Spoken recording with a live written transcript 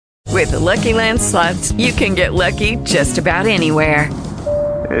With the Lucky Land Slots, you can get lucky just about anywhere.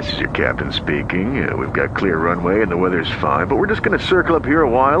 This is your captain speaking. We've got clear runway and the weather's fine, but we're just going to circle up here a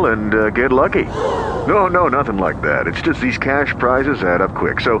while and get lucky. No, nothing like that. It's just these cash prizes add up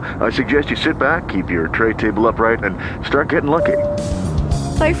quick. So I suggest you sit back, keep your tray table upright, and start getting lucky.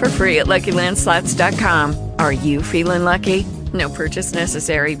 Play for free at LuckyLandSlots.com. Are you feeling lucky? No purchase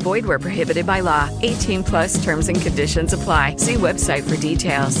necessary. Void where prohibited by law. 18 plus terms and conditions apply. See website for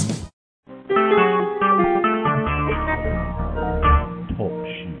details. Talk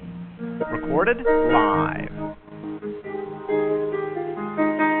show. Recorded live.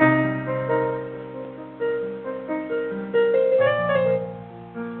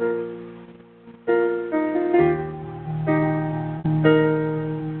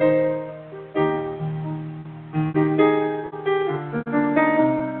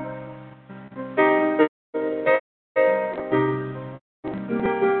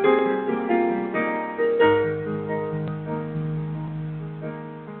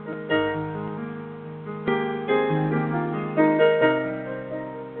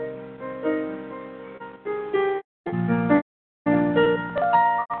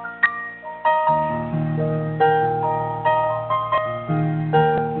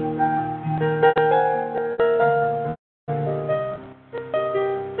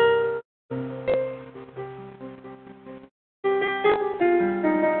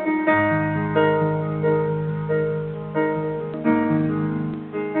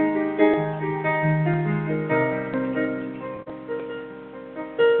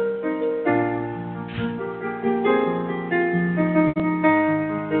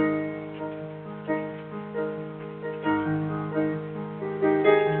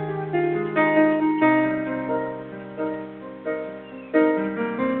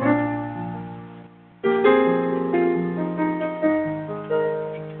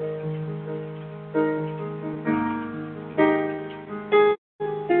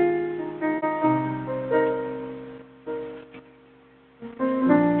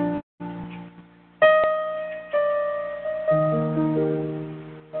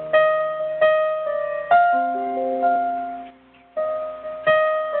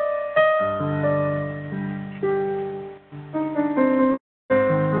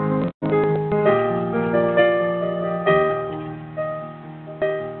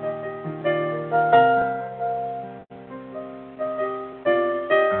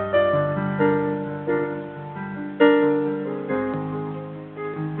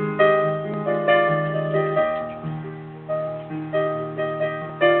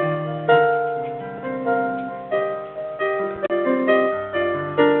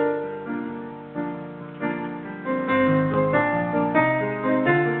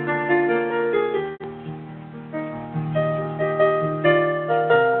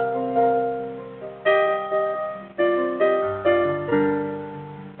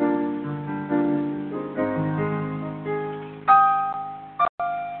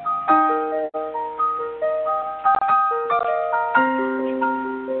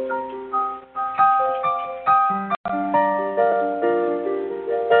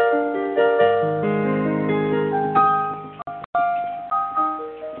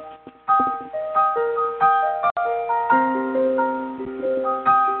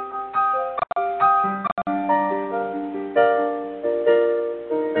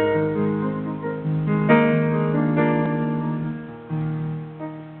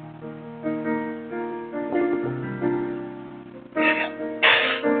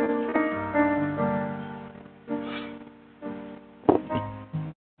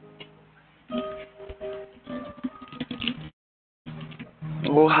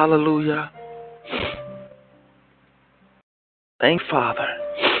 Oh, hallelujah. Thank Father.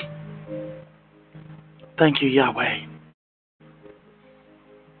 Thank you, Yahweh.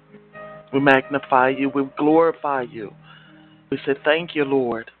 We magnify you. We glorify you. We say thank you,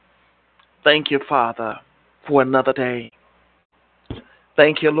 Lord. Thank you, Father, for another day.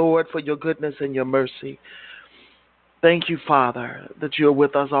 Thank you, Lord, for your goodness and your mercy. Thank you, Father, that you're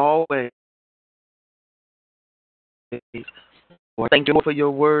with us always. Lord, thank you for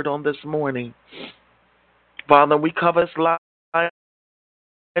your word on this morning. Father, we cover this line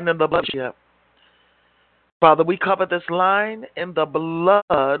in the blood. Father, we cover this line in the blood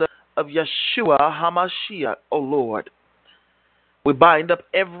of Yeshua HaMashiach, O Lord. We bind up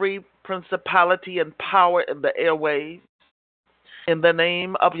every principality and power in the airways in the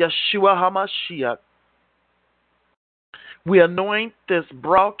name of Yeshua HaMashiach. We anoint this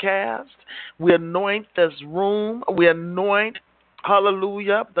broadcast. We anoint this room. We anoint,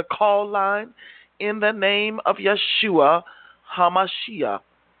 hallelujah, the call line in the name of Yeshua HaMashiach.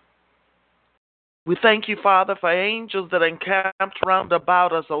 We thank you, Father, for angels that are encamped round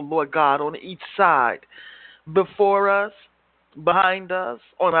about us, O Lord God, on each side, before us, behind us,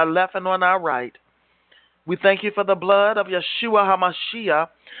 on our left and on our right. We thank you for the blood of Yeshua HaMashiach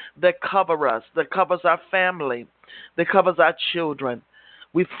that covers us, that covers our family, that covers our children.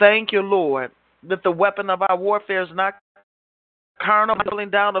 We thank you, Lord, that the weapon of our warfare is not carnal, pulling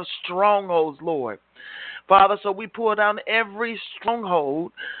down of strongholds, Lord. Father, so we pull down every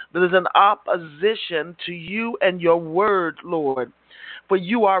stronghold that is in opposition to you and your word, Lord. For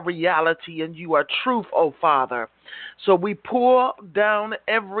you are reality and you are truth, O Father. So we pull down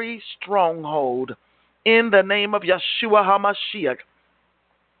every stronghold in the name of Yeshua HaMashiach.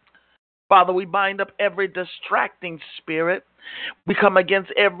 Father, we bind up every distracting spirit. We come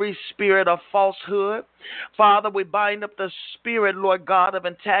against every spirit of falsehood. Father, we bind up the spirit, Lord God, of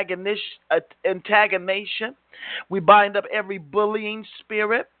antagonization. We bind up every bullying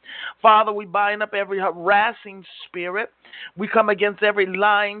spirit. Father, we bind up every harassing spirit. We come against every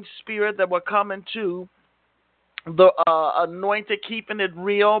lying spirit that will come into the Anointed Keeping It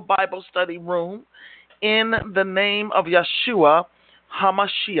Real Bible study room in the name of Yeshua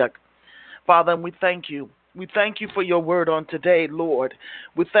HaMashiach. Father, and we thank you. We thank you for your word on today, Lord.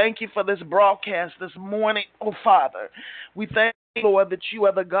 We thank you for this broadcast this morning, oh Father. We thank you, Lord, that you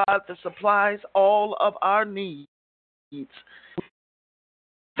are the God that supplies all of our needs.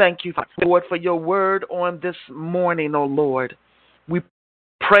 Thank you, Lord, for your word on this morning, oh Lord. We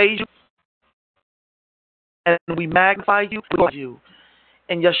praise you and we magnify you for you.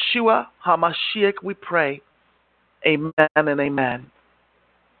 In Yeshua HaMashiach we pray. Amen and amen.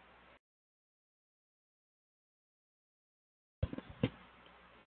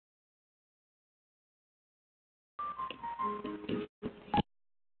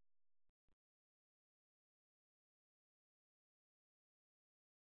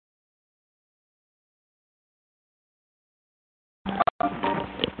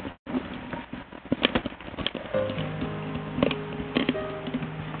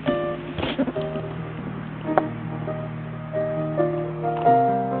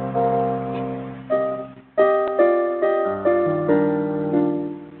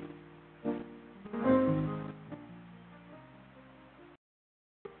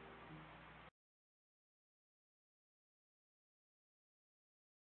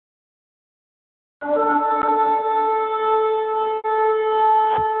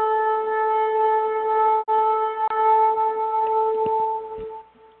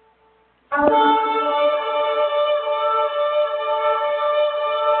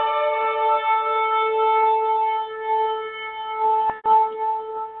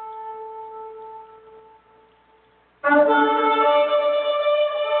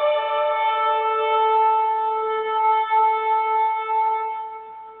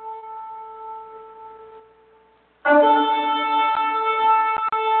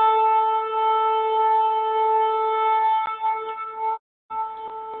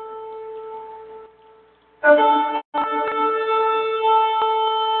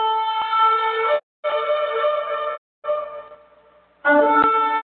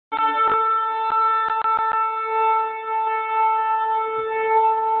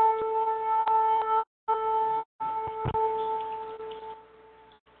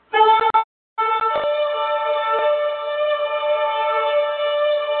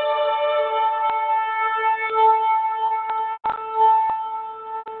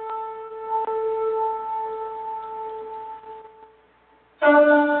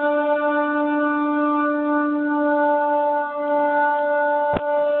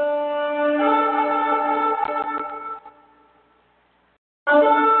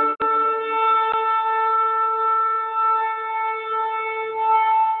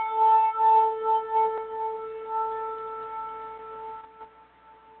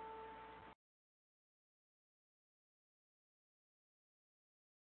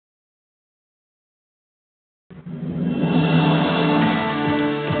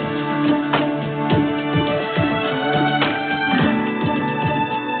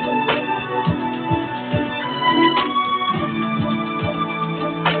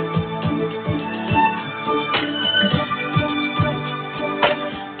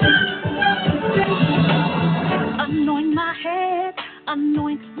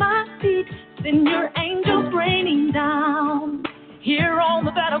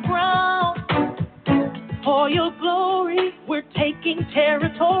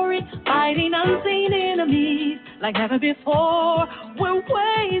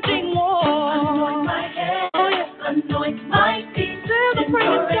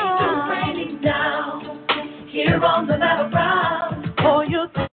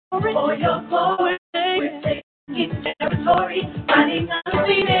 For your glory, we're taking territory, fighting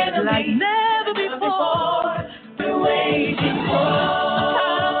undefeated like never before. We're waging war.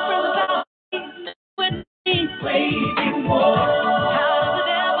 Waging war. How the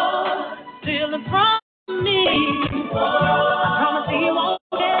devil stealing from me. I promise he won't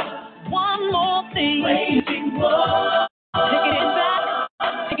get one more thing. Waging war. Taking it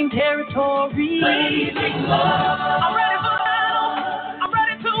back, taking territory. Waging war. I'm ready for battle. I'm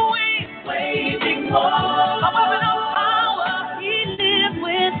ready to win. Waging war. A weapon of power. He lives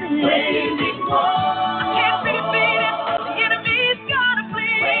within. Waging war. I can't be defeated. The enemy's gotta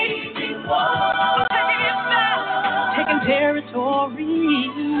flee. Waging war. I'm taking it back, taking territory.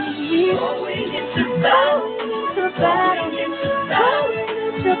 Going into battle. Into battle. Going into battle.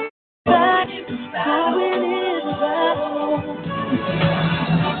 Going into battle.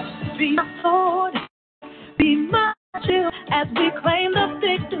 Be my sword, be my shield as we claim the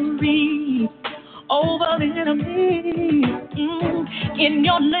victory over the enemy. In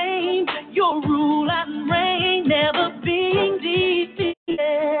your name, your rule and reign, never being defeated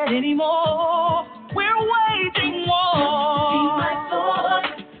anymore. We're waging war. Be my sword,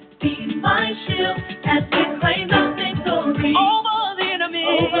 be my shield as we claim the victory over the enemy.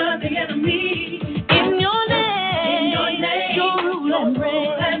 Over the enemy. In your name, your rule and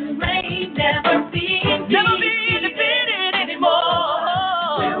reign, never being defeated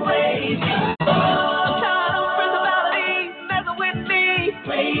anymore. We're waging war. Tired of principalities messing with me.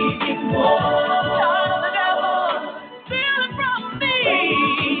 Waging war. Tired of the devil stealing from me.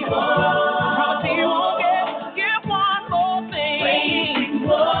 Waging war. Promise he won't get one more thing. Waging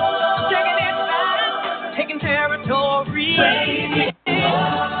war. Taking it back, taking territory. Waging war.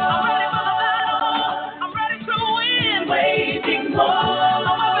 I'm ready for the battle. I'm ready to win. Waging war.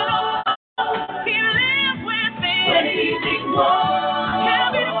 He lives with me. Waging war. Can't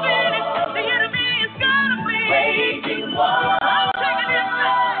be defeated. The enemy is gonna flee. Waging war. I'm taking it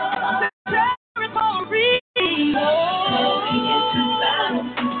back. Territory. Going into battle.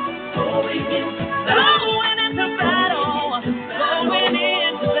 Going into battle. Going into battle. Going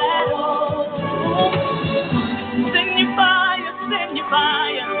into battle. Send your fire. Send your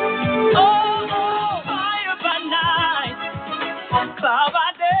fire. Oh, fire by night. Cloud by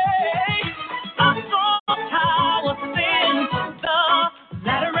day. A strong tower sends the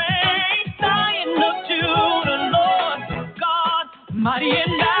latter rain. Zion, look to the Lord God, mighty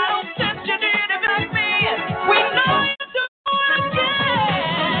in battle. Since you did it back then, we know you do it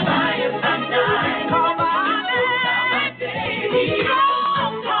again. Fire by night, cloud by day.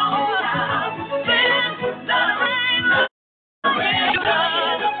 Strong tower sends the rain.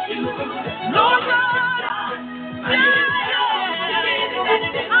 Lord God,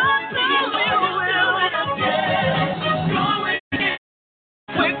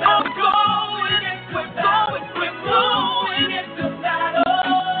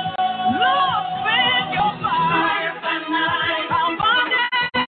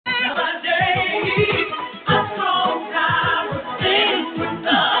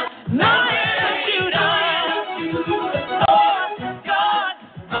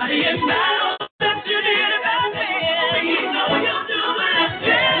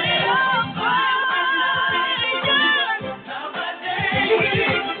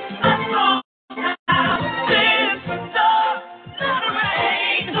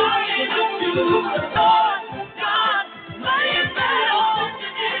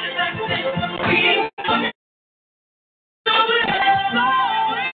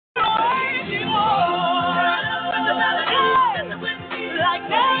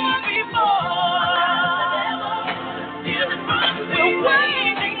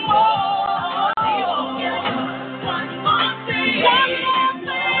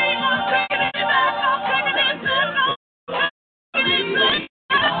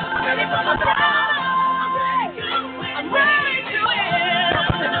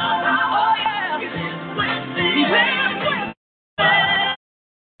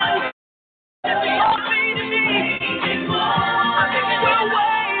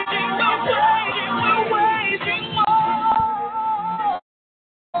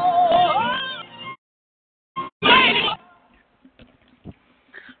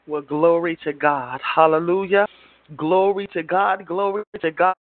 Well, glory to God. Hallelujah. Glory to God. Glory to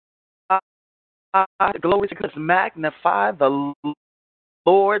God. Glory to God. Magnify the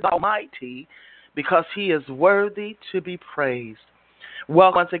Lord Almighty, because he is worthy to be praised.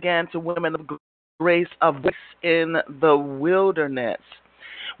 Welcome once again to Women of Grace, a voice in the wilderness.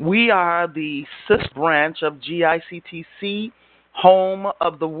 We are the sister branch of GICTC, home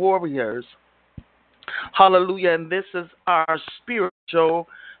of the warriors. Hallelujah. And this is our spiritual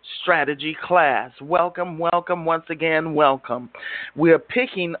strategy class. Welcome, welcome, once again, welcome. We're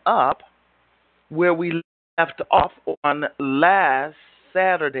picking up where we left off on last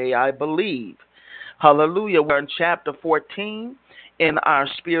Saturday, I believe. Hallelujah. We're in chapter 14 in our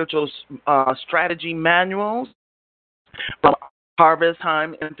spiritual strategy manuals from Harvest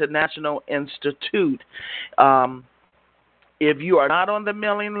Time International Institute. If you are not on the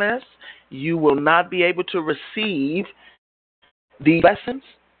mailing list, you will not be able to receive the lessons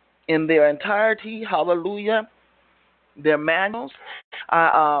in their entirety. Hallelujah. Their manuals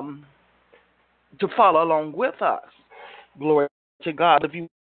to follow along with us. Glory to God. If you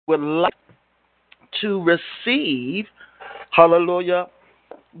would like to receive, hallelujah,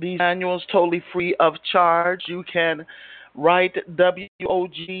 these manuals totally free of charge, you can write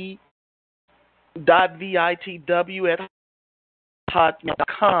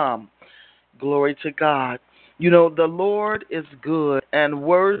wog.vitw@hotmail.com. Glory to God. You know, the Lord is good and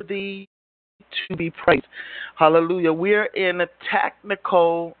worthy to be praised. Hallelujah. We're in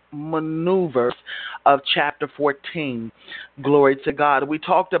technical maneuvers of chapter 14. Glory to God. We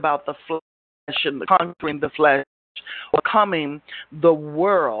talked about the flesh and conquering the flesh, overcoming the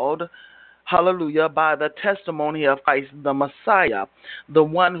world. Hallelujah. By the testimony of Christ, the Messiah, the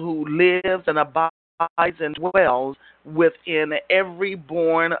one who lives and abides and dwells within every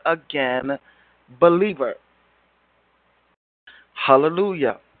born again believer.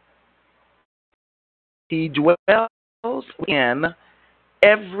 Hallelujah. He dwells in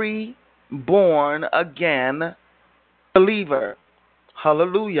every born again believer.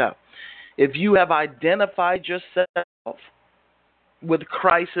 Hallelujah. If you have identified yourself with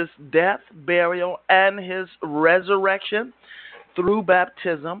Christ's death, burial, and his resurrection through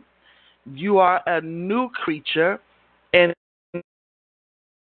baptism, you are a new creature in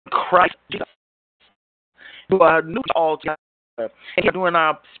Christ Jesus. You are new altogether. And during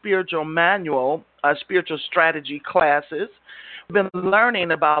our spiritual manual, our spiritual strategy classes, we've been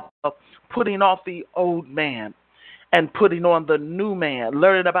learning about putting off the old man and putting on the new man,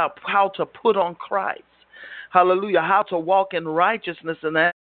 learning about how to put on Christ. Hallelujah. How to walk in righteousness, and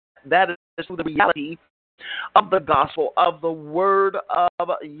that is the reality of the gospel, of the word of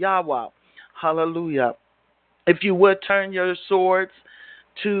Yahweh. Hallelujah. If you would turn your swords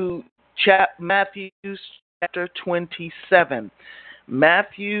to Matthew chapter 27.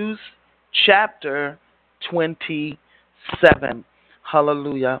 Matthew chapter 27.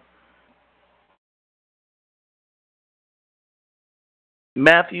 Hallelujah.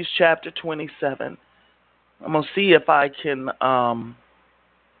 Matthew chapter 27. I'm going to see if I can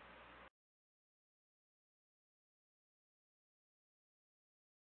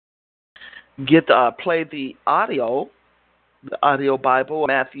play the audio Bible,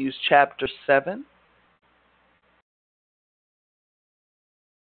 Matthew chapter 7.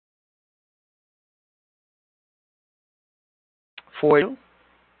 For you.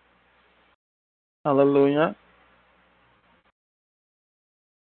 Hallelujah.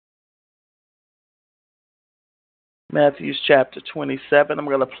 Matthew chapter 27. I'm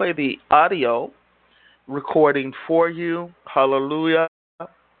going to play the audio recording for you. Hallelujah.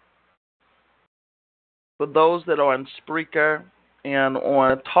 For those that are on Spreaker and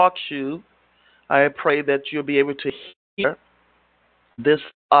on TalkShoe, I pray that you'll be able to hear this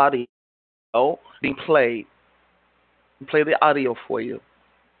audio being played. Play the audio for you.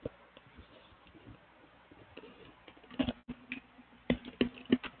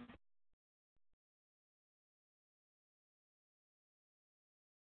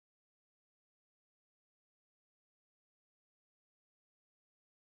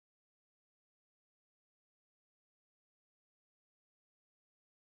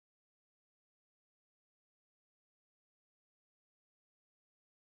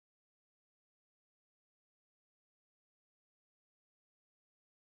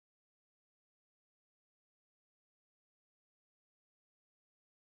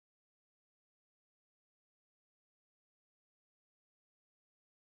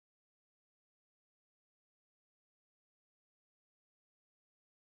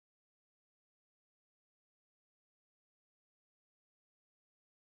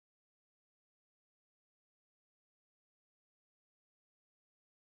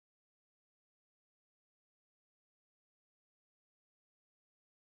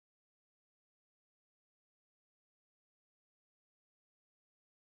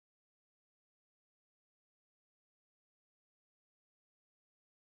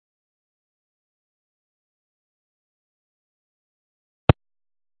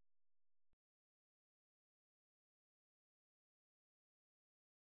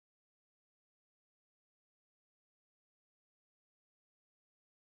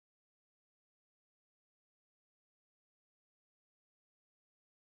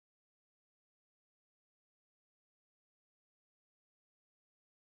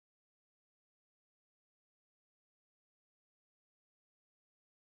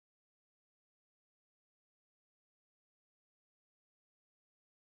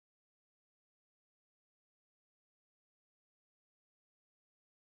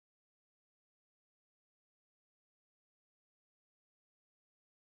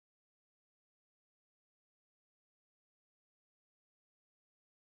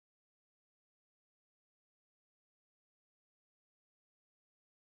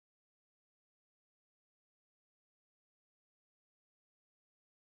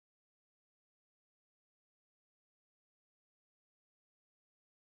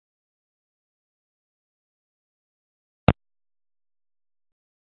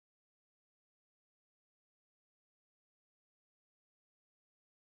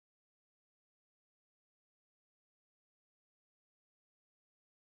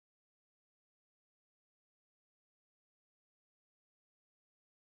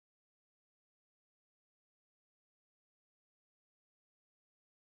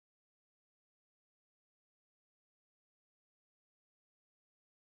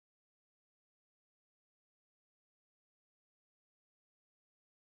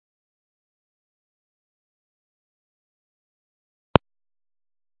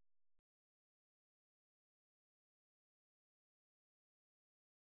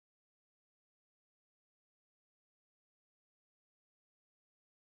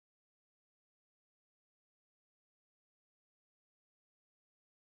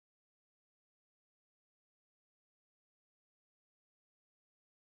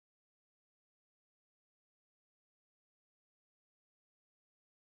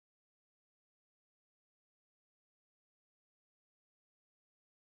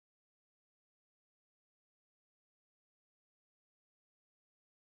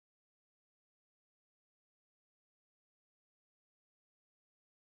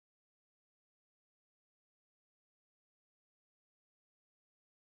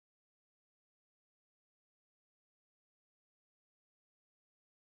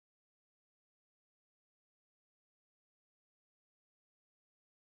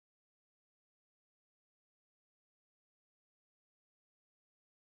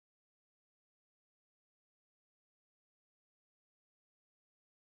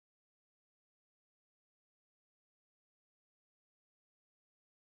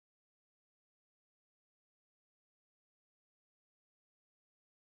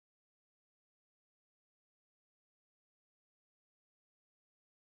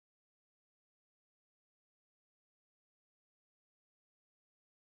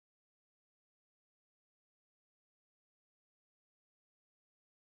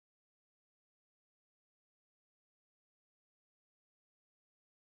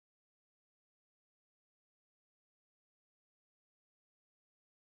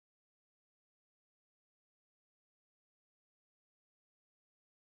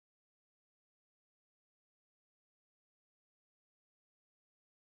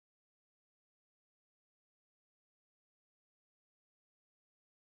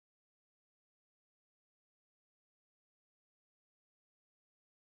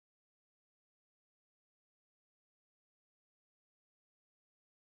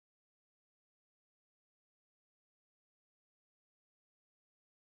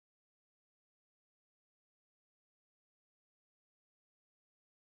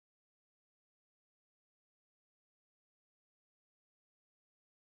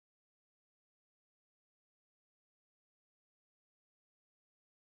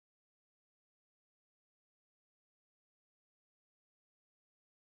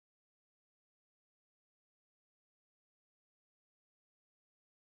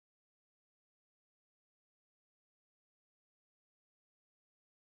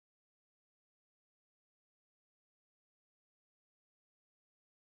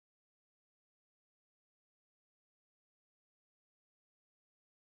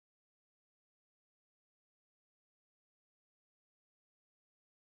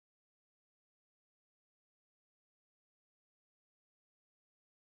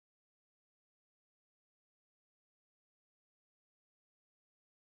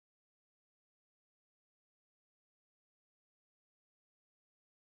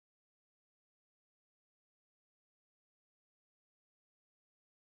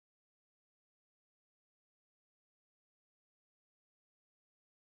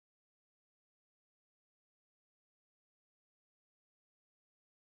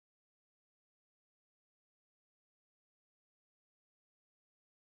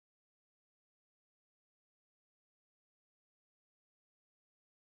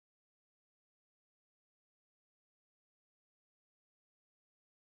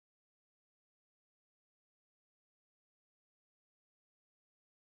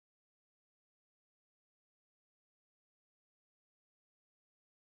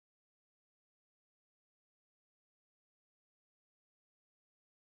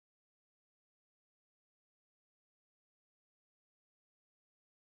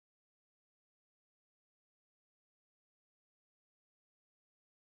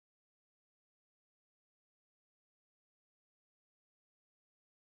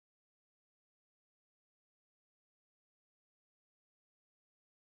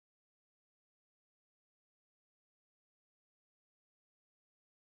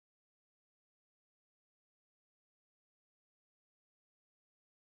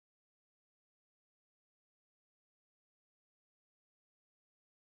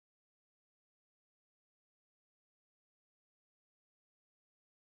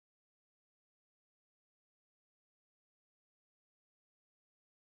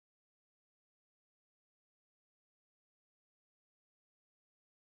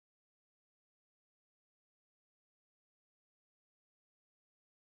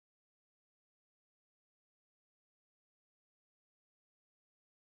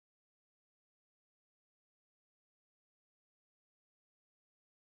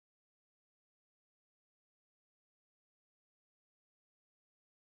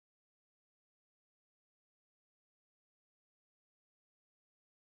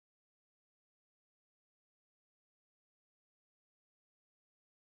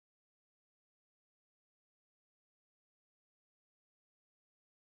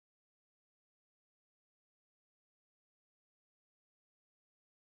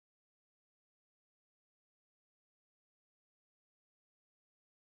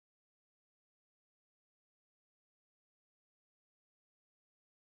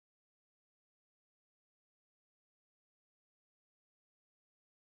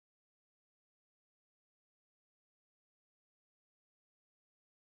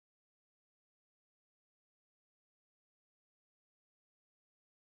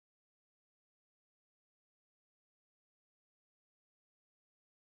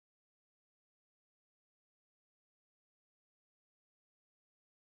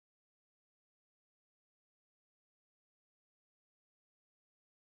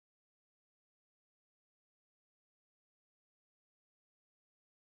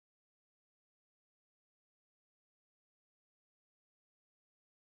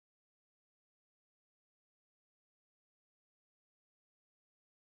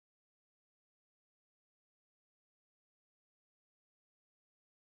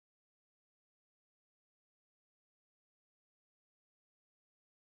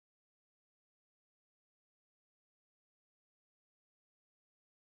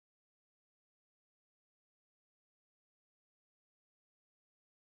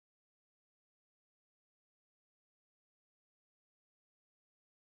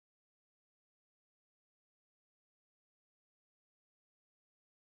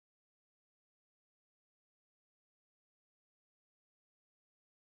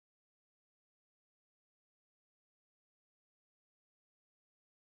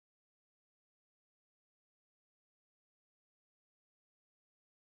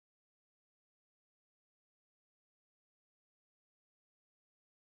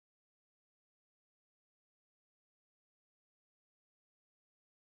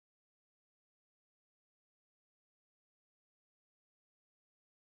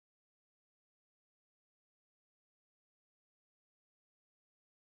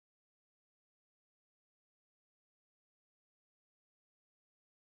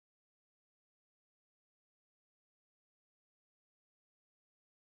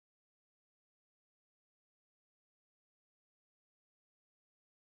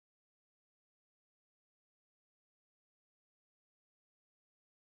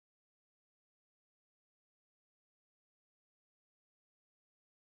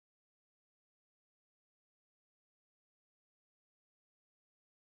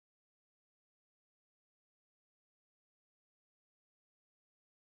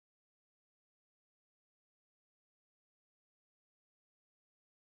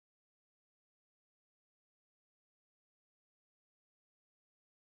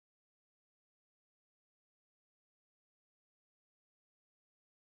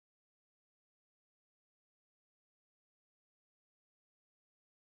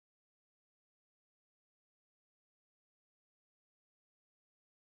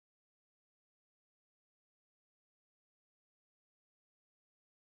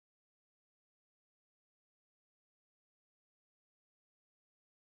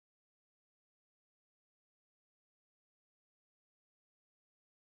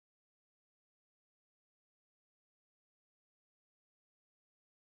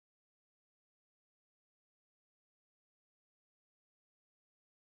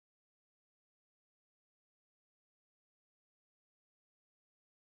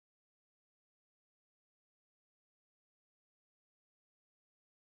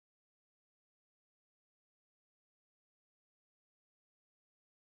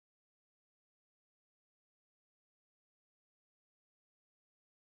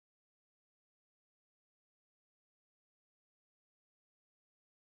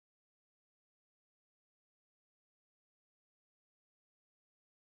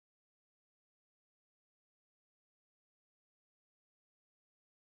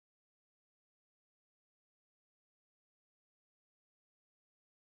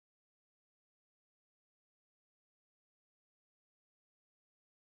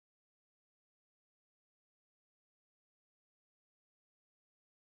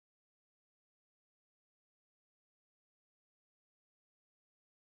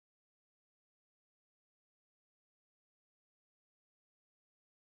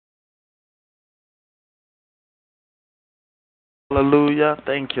 Hallelujah.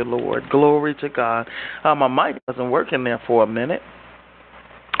 Thank you, Lord. Glory to God. My mic wasn't working there for a minute.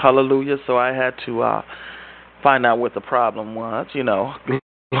 Hallelujah. So I had to find out what the problem was.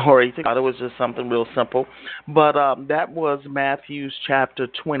 Glory to God. It was just something real simple. But that was Matthew's chapter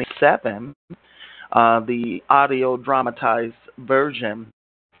 27, the audio dramatized version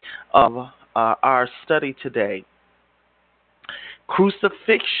of our study today.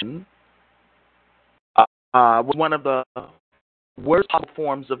 Crucifixion was one of the worst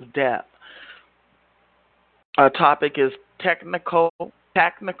forms of death. Our topic is technical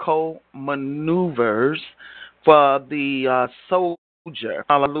maneuvers for the soldier.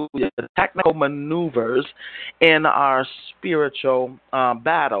 Hallelujah. Technical maneuvers in our spiritual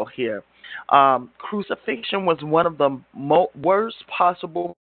battle here. Crucifixion was one of the worst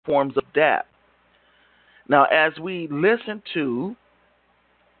possible forms of death. Now, as we listen to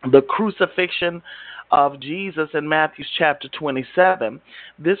the crucifixion of Jesus in Matthew chapter 27,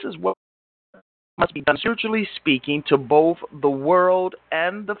 this is what must be done spiritually speaking to both the world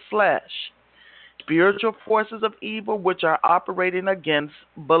and the flesh. Spiritual forces of evil which are operating against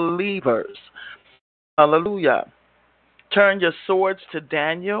believers. Hallelujah. Turn your swords to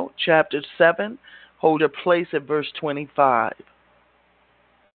Daniel chapter 7. Hold your place at verse 25.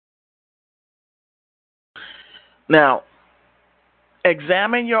 Now,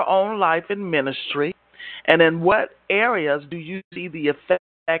 examine your own life and ministry, and in what areas do you see the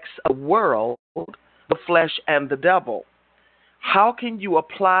effects of the world, the flesh, and the devil? How can you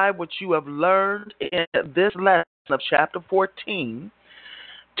apply what you have learned in this lesson of chapter 14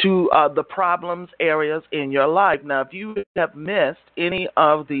 to the problems areas in your life? Now, if you have missed any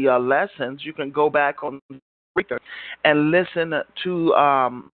of the lessons, you can go back on the speaker and listen to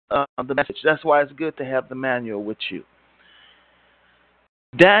the message. That's why it's good to have the manual with you.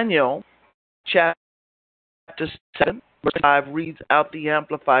 Daniel chapter 7, verse 5 reads out the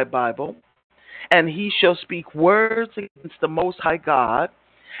Amplified Bible. And he shall speak words against the Most High God,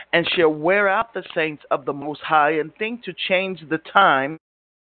 and shall wear out the saints of the Most High, and think to change the time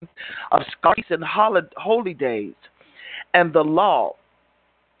of scarce and holy days, and the law.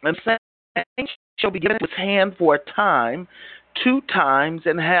 And saints shall be given to his hand for a time, 2 times,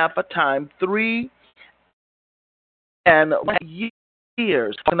 and half a time, 3 and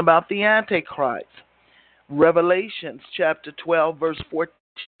years. Talking about the Antichrist. Revelations chapter 12, verse 14.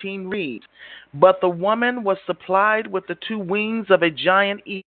 Reads, but the woman was supplied with the 2 wings of a giant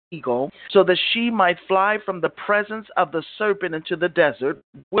eagle, so that she might fly from the presence of the serpent into the desert,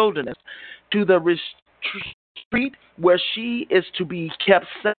 wilderness, to the retreat where she is to be kept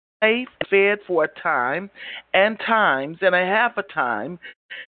safe, fed for a time, and times, and a half a time,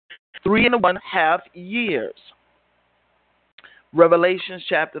 3 and 1/2 years. Revelation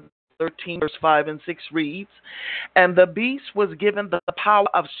chapter 13, verse 5 and 6 reads, and the beast was given the power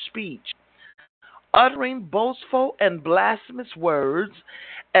of speech, uttering boastful and blasphemous words,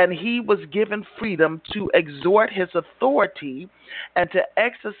 and he was given freedom to exhort his authority and to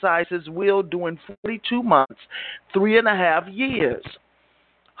exercise his will during 42 months, 3 and 1/2 years.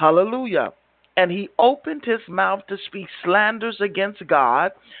 Hallelujah. And he opened his mouth to speak slanders against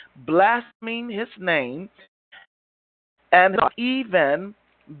God, blaspheming his name, and even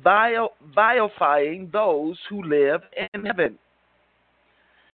vilifying those who live in heaven.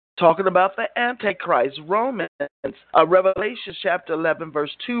 Talking about the Antichrist, Revelation chapter 11,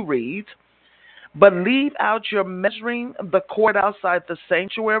 verse 2 reads, but leave out your measuring the court outside the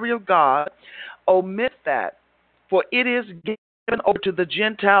sanctuary of God. Omit that, for it is given over to the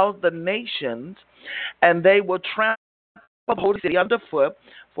Gentiles, the nations, and they will trample the holy city underfoot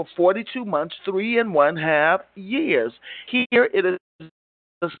for 42 months, 3 and 1/2 years. Here it is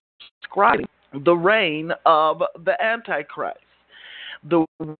describing the reign of the Antichrist. The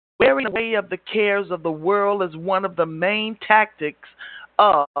wearing away of the cares of the world is one of the main tactics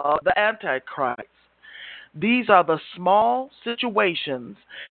of the Antichrist. These are the small situations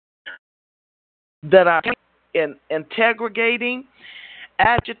that are integrating,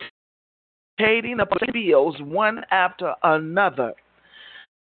 agitating appeals one after another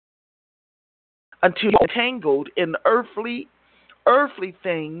until you're tangled in earthly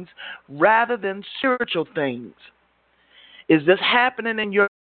things rather than spiritual things. Is this happening in your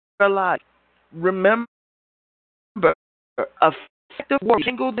life? Remember, effective warriors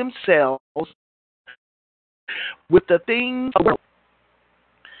tangle themselves with the things of the world.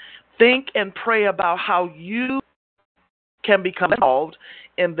 Think and pray about how you can become involved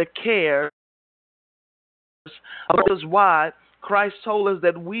in the cares. This is why Christ told us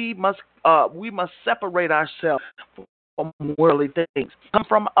that we must separate ourselves on worldly things. Come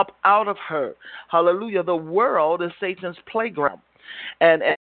from up out of her. Hallelujah. The world is Satan's playground. And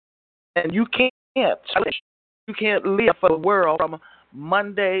you can't live for the world from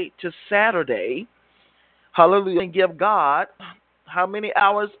Monday to Saturday. Hallelujah. And give God how many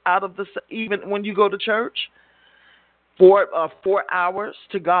hours out of the, even when you go to church? 4 hours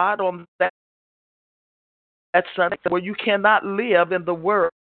to God on that Sunday, where you cannot live in the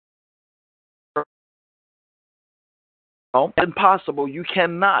world. Impossible. You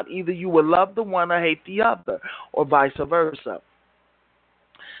cannot. Either you will love the one or hate the other, or vice versa.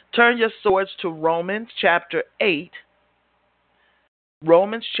 Turn your swords to Romans chapter 8.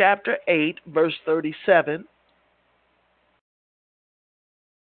 Romans chapter 8, verse 37.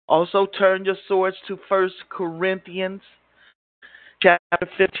 Also turn your swords to 1 Corinthians chapter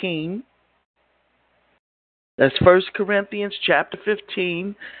 15. That's 1 Corinthians chapter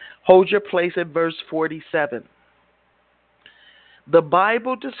 15. Hold your place at verse 47. The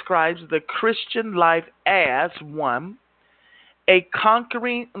Bible describes the Christian life as one, a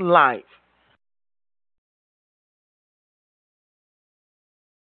conquering life.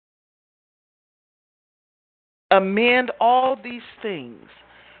 Amid all these things,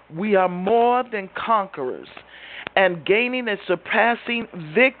 we are more than conquerors, and gaining a surpassing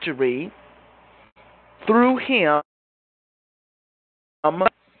victory through Him.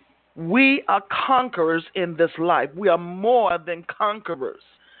 We are conquerors in this life. We are more than conquerors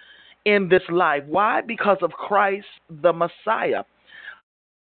in this life. Why? Because of Christ the Messiah.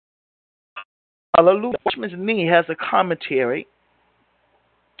 Hallelujah. Watchman's Nee has a commentary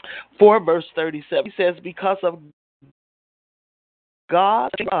for verse 37. He says, because of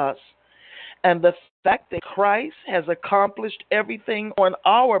God in us and the fact that Christ has accomplished everything on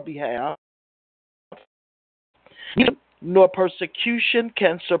our behalf, nor persecution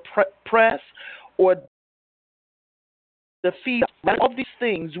can suppress or defeat. All these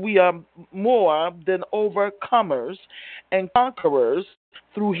things, we are more than overcomers and conquerors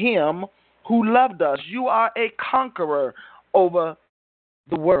through Him who loved us. You are a conqueror over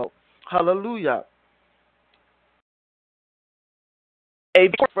the world. Hallelujah.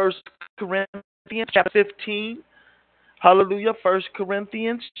 1 Corinthians chapter 15. Hallelujah. 1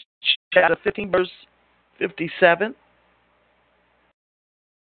 Corinthians chapter 15, verse 57.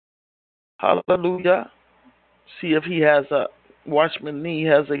 Hallelujah. See if he has a, Watchman Nee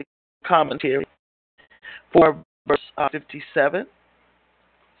has a commentary for verse 57.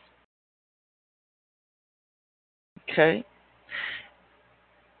 Okay.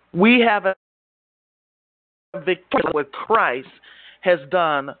 We have a victory what Christ has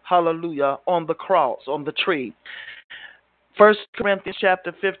done, hallelujah, on the cross, on the tree. 1 Corinthians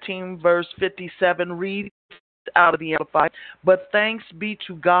chapter 15, verse 57 reads out of the Amplified, but thanks be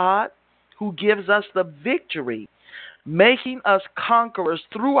to God who gives us the victory, making us conquerors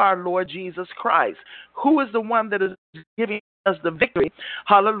through our Lord Jesus Christ. Who is the one that is giving us the victory?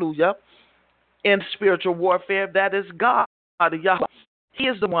 Hallelujah. In spiritual warfare, that is God. Yahweh. He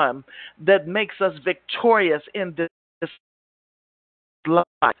is the one that makes us victorious in this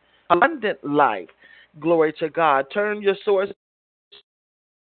life, abundant life. Glory to God. Turn your swords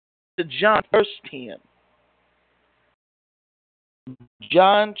to John, verse 10.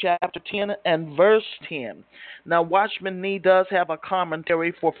 John chapter 10 and verse 10. Now, Watchman Nee does have a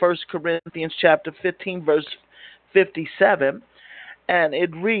commentary for 1 Corinthians chapter 15, verse 57, and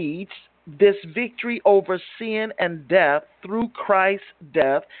it reads, this victory over sin and death through Christ's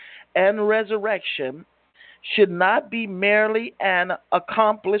death and resurrection should not be merely an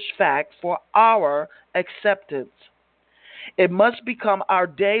accomplished fact for our acceptance. It must become our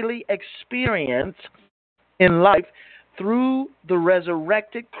daily experience in life through the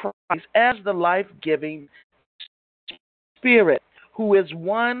resurrected Christ as the life-giving Spirit, who is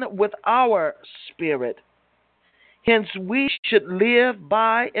one with our spirit. Hence, we should live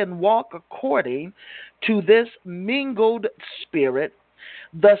by and walk according to this mingled Spirit.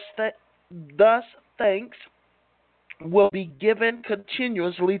 Thus thanks will be given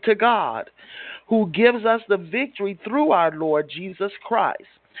continuously to God, who gives us the victory through our Lord Jesus Christ.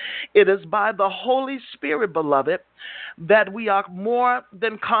 It is by the Holy Spirit, beloved, that we are more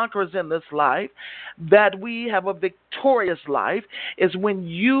than conquerors in this life, that we have a victorious life, is when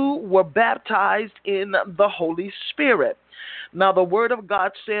you were baptized in the Holy Spirit. Now, the Word of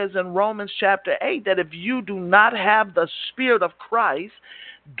God says in Romans chapter 8 that if you do not have the Spirit of Christ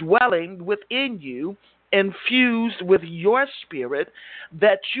dwelling within you, infused with your spirit,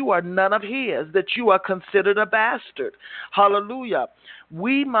 that you are none of His, that you are considered a bastard. Hallelujah.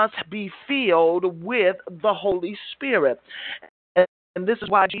 We must be filled with the Holy Spirit. And this is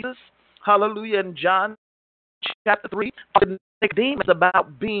why Jesus, hallelujah, in John chapter 3, Nicodemus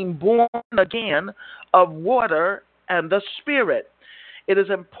about being born again of water and the Spirit. It is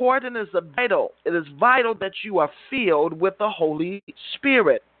important, it is vital that you are filled with the Holy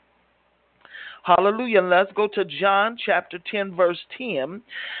Spirit. Hallelujah. And let's go to John chapter 10, verse 10.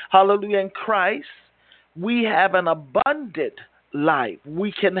 Hallelujah. In Christ, we have an abundant life.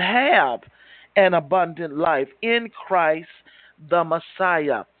 We can have an abundant life in Christ, the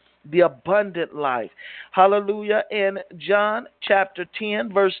Messiah, the abundant life. Hallelujah. In John chapter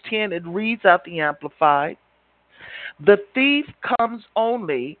 10, verse 10, it reads out the Amplified. The thief comes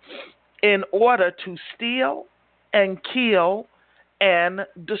only in order to steal and kill and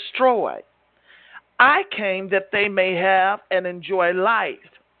destroy. I came that they may have and enjoy life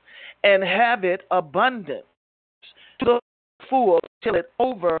and have it abundant to the full till it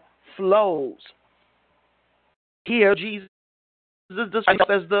overflows. Here, Jesus describes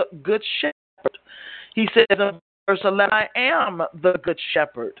as the good shepherd. He says in verse 11, I am the good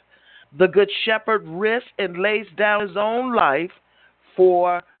shepherd. The good shepherd risks and lays down his own life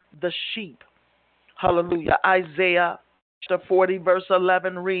for the sheep. Hallelujah. Isaiah chapter 40, verse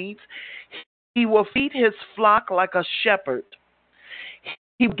 11 reads, He will feed his flock like a shepherd.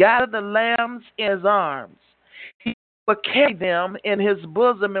 He will gather the lambs in his arms. He will carry them in his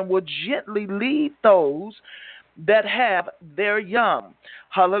bosom and will gently lead those that have their young.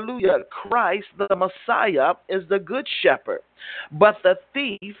 Hallelujah. Christ, the Messiah, is the good shepherd. But the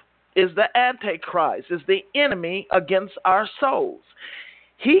thief is the Antichrist, is the enemy against our souls.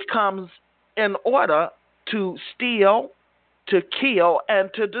 He comes in order to steal, to kill, and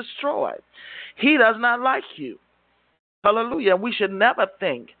to destroy. He does not like you. Hallelujah. We should never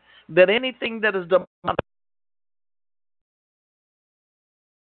think that anything that is demonic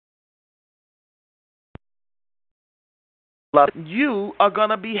you are going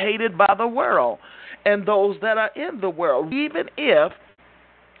to be hated by the world and those that are in the world, even if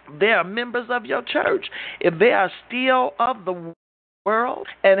they are members of your church. If they are still of the world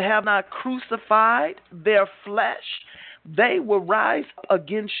and have not crucified their flesh, they will rise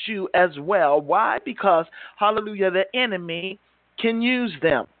against you as well. Why? Because, hallelujah, the enemy can use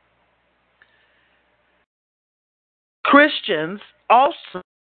them. Christians also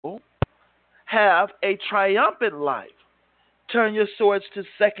have a triumphant life. Turn your swords to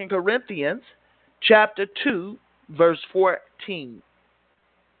 2 Corinthians chapter 2, verse 14.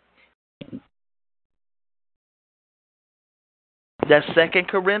 That's 2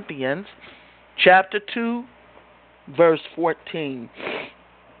 Corinthians chapter 2, verse 14.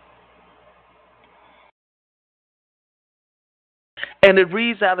 And it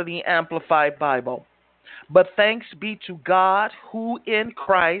reads out of the Amplified Bible. But thanks be to God who in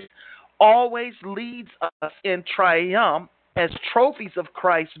Christ always leads us in triumph as trophies of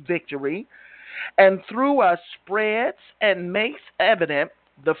Christ's victory, and through us spreads and makes evident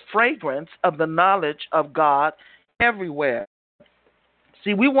the fragrance of the knowledge of God everywhere.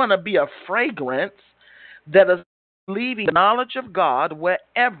 See, we want to be a fragrance that is leaving the knowledge of God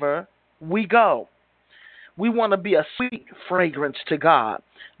wherever we go. We want to be a sweet fragrance to God,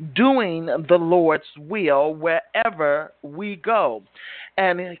 doing the Lord's will wherever we go.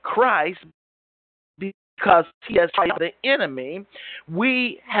 And in Christ, because he has triumphed the enemy,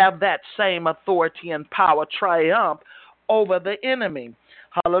 we have that same authority and power, triumph over the enemy.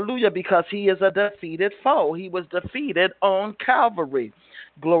 Hallelujah, because he is a defeated foe. He was defeated on Calvary.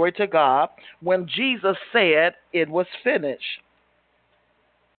 Glory to God. When Jesus said it was finished.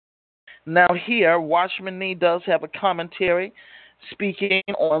 Now here, Watchman Nee does have a commentary speaking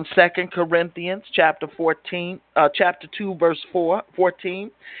on 2 Corinthians chapter 2, verse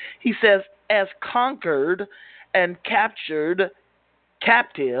 14. He says, as conquered and captured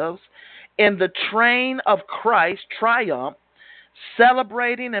captives in the train of Christ's triumph,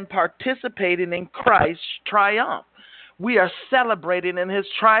 celebrating and participating in Christ's triumph. We are celebrating in his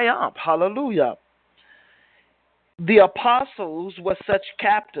triumph. Hallelujah. The apostles were such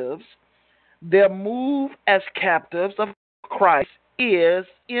captives. Their move as captives of Christ is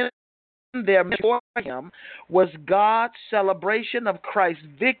in their for him was God's celebration of Christ's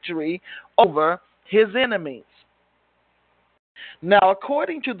victory over his enemies. Now,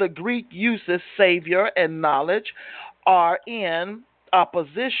 according to the Greek uses, Savior and knowledge are in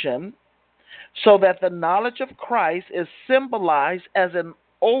opposition, so that the knowledge of Christ is symbolized as an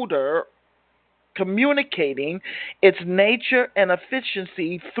odor communicating its nature and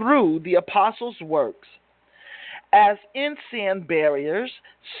efficiency through the apostles' works. As incense barriers,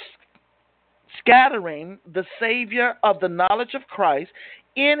 scattering the Savior of the knowledge of Christ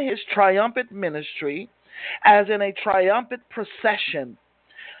in his triumphant ministry, as in a triumphant procession,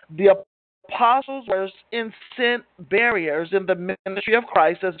 the apostles were instant barriers in the ministry of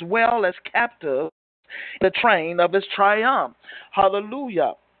Christ as well as captives in the train of his triumph.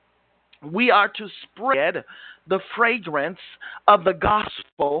 Hallelujah. We are to spread the fragrance of the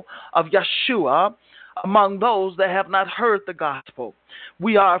gospel of Yeshua among those that have not heard the gospel.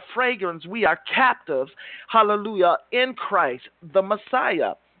 We are a fragrance. We are captives. Hallelujah. In Christ, the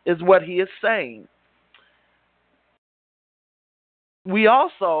Messiah is what he is saying. We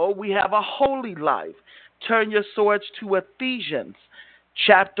have a holy life. Turn your swords to Ephesians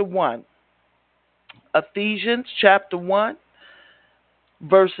chapter 1. Ephesians chapter 1,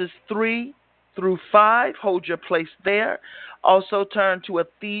 verses 3 through 5. Hold your place there. Also turn to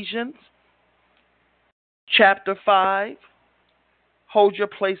Ephesians chapter 5. Hold your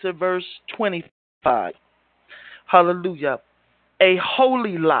place at verse 25. Hallelujah. A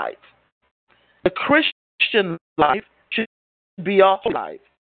holy life. The Christian life should be a holy life.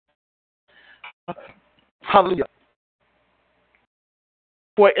 Hallelujah.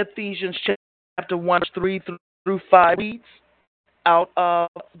 For Ephesians chapter 1, 3 through 5 reads out of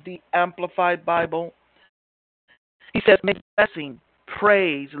the Amplified Bible. He says, "May blessing,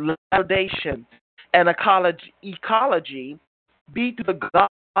 praise, laudation, and ecology be to the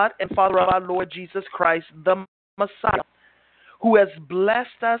God and Father of our Lord Jesus Christ, the Messiah, who has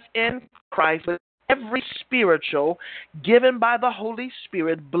blessed us in Christ with every spiritual given by the Holy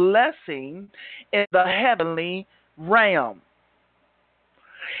Spirit blessing in the heavenly realm.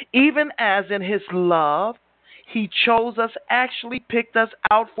 Even as in his love, he chose us, actually picked us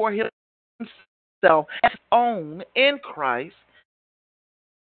out for himself as his own in Christ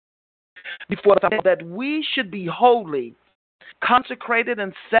before the time that we should be holy, consecrated,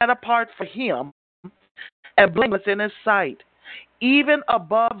 and set apart for him and blameless in his sight, even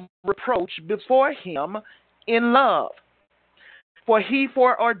above reproach before him in love. For he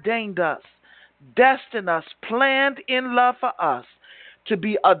foreordained us, destined us, planned in love for us to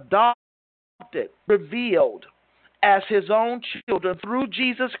be adopted, revealed as his own children through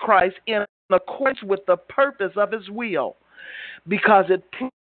Jesus Christ in accordance with the purpose of his will, because it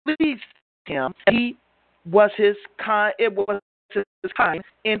pleased him. It was his kind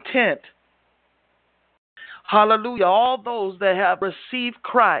intent. Hallelujah. All those that have received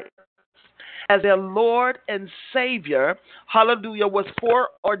Christ as their Lord and Savior, hallelujah, was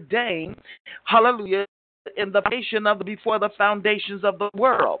foreordained, hallelujah, in the foundation of before the foundations of the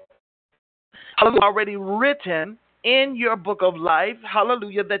world. Hallelujah, already written in your book of life,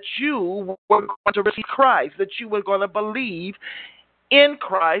 hallelujah, that you were going to receive Christ, that you were going to believe in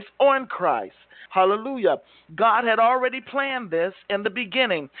Christ, on Christ. Hallelujah. God had already planned this in the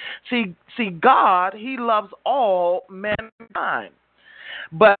beginning. See, God, he loves all mankind.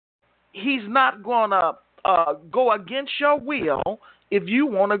 But he's not going to go against your will if you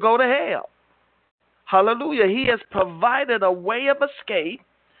want to go to hell. Hallelujah. He has provided a way of escape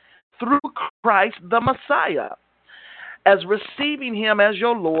through Christ the Messiah, as receiving him as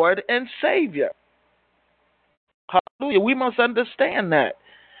your Lord and Savior. Hallelujah. We must understand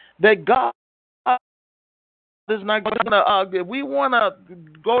that God is not going to, if we want to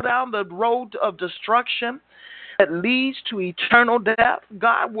go down the road of destruction that leads to eternal death,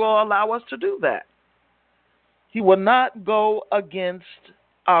 God will allow us to do that. He will not go against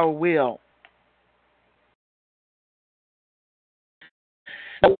our will.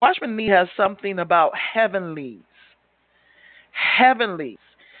 The Watchman Nee has something about heavenlies. Heavenlies.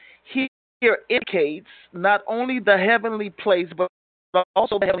 Here indicates not only the heavenly place, but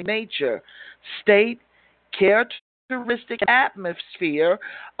also the heavenly nature, state, characteristic, atmosphere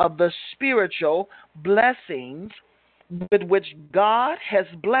of the spiritual blessings with which God has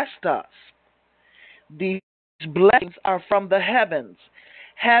blessed us. These blessings are from the heavens,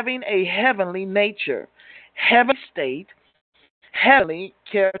 having a heavenly nature, heavenly state, heavenly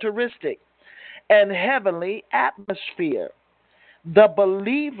characteristic, and heavenly atmosphere. The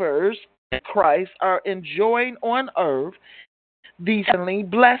believers in Christ are enjoying on earth these heavenly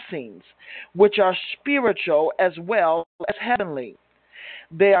blessings, which are spiritual as well as heavenly.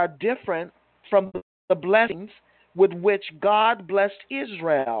 They are different from the blessings with which God blessed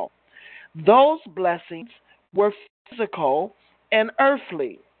Israel. Those blessings were physical and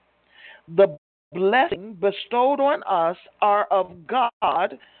earthly. The blessings bestowed on us are of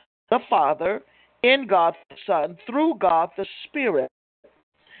God the Father, in God the Son, through God the Spirit,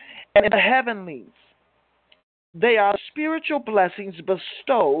 and in the heavenlies. They are spiritual blessings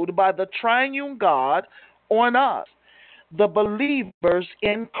bestowed by the triune God on us, the believers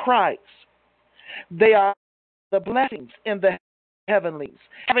in Christ. They are the blessings in the heavenlies,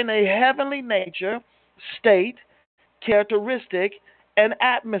 having a heavenly nature, state, characteristic, and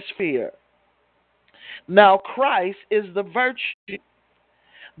atmosphere. Now, Christ is the virtue,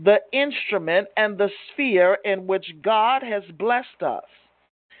 the instrument, and the sphere in which God has blessed us.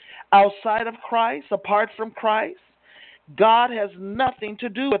 Outside of Christ, apart from Christ, God has nothing to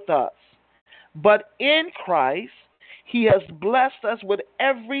do with us. But in Christ, He has blessed us with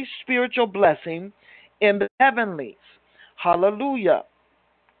every spiritual blessing in the heavenlies. Hallelujah.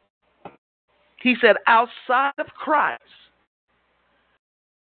 He said, outside of Christ,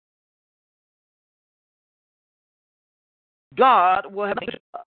 God will have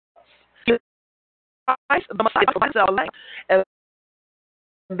Christ, the Messiah, and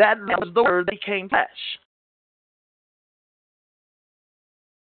that was the word that became flesh.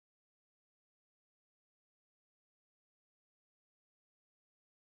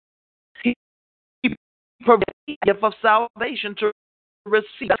 He provided the gift of salvation to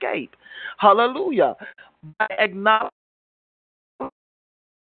receive escape. Hallelujah. By acknowledging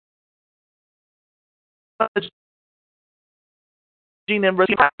and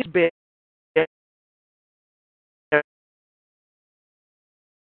receiving His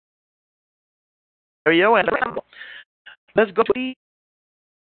burial. And let's go to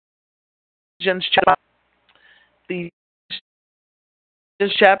Ephesians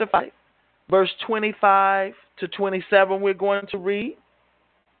chapter 5, verse 25 to 27. We're going to read.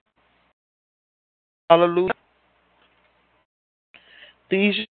 Hallelujah.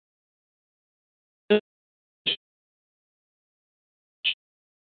 Ephesians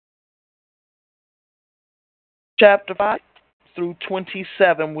chapter 5 through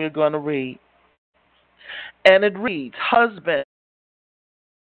 27, we're going to read. And it reads, husband,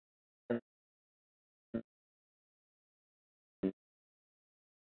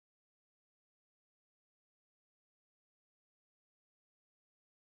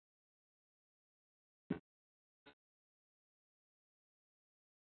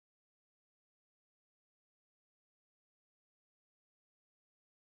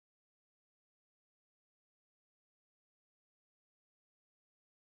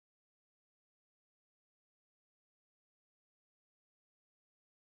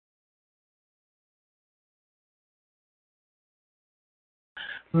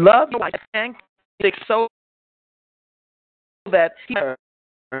 love your wife and so that he,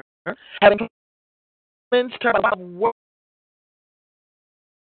 having cleansed her by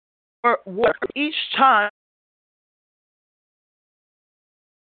word each time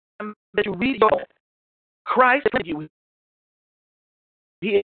that you read your Christ in you,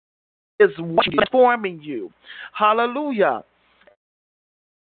 He is transforming you. Hallelujah.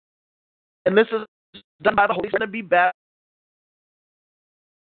 And this is done by the Holy Spirit to be baptized.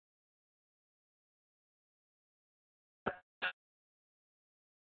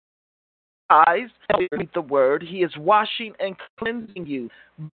 Read the word. He is washing and cleansing you.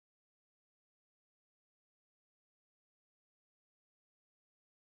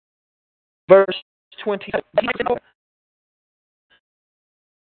 Verse 20.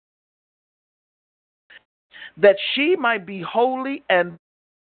 That she might be holy and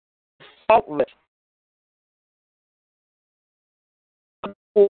faultless,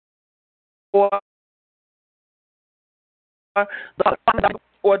 or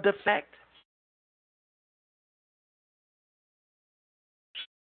or defect,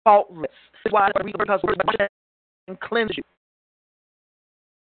 faultless. Why? Because we're washing and cleanse you.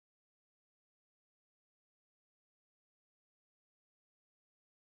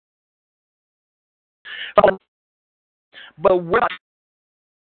 But we're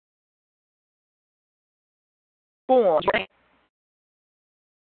formed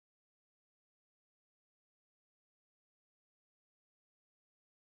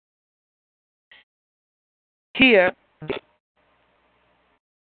here.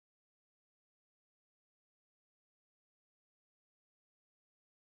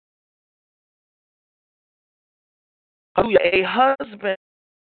 A husband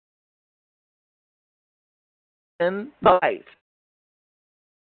and wife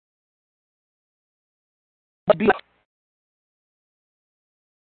be,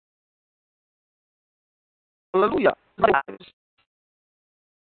 hallelujah,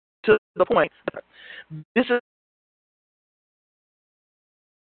 to the point. This is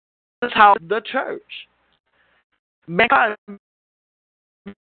how the church, mankind,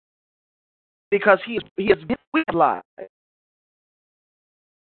 because he has been with life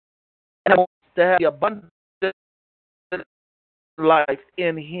and wants to have the abundant life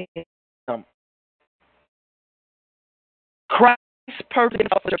in Him. Christ's purpose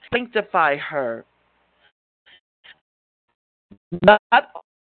is to sanctify her, not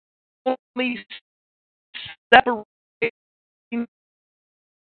only separating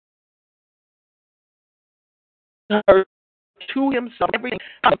her to himself everything.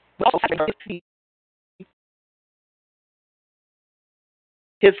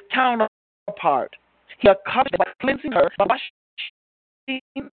 His counterpart. He accomplished by cleansing her by washing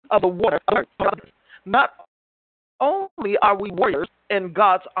of the water of her. Not only are we warriors in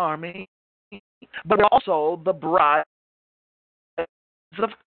God's army, but we're also the bride of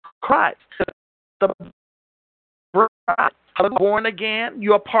Christ. The bride, born again,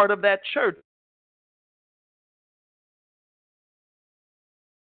 you're part of that church.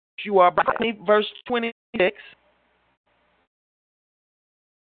 You are, verse 26,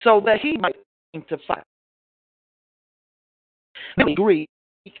 so that he might sanctify. The Greek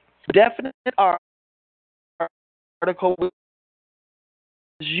definite article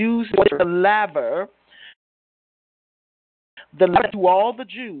is used to laver to all the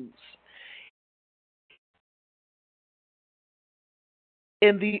Jews.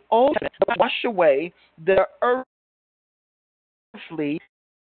 In the Old Testament, wash away their earthly.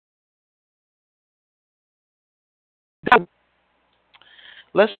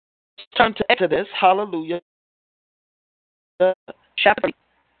 Let's turn to Exodus. Hallelujah. Chapter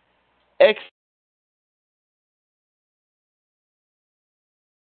 8.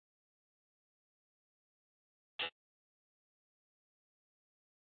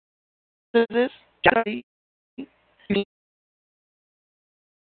 Exodus chapter 8.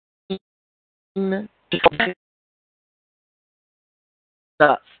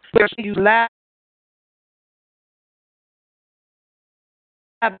 Where you laver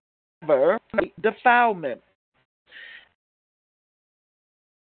defilement.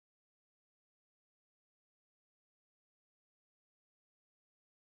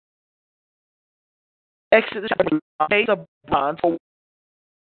 Exodus chapter 8 of bronze for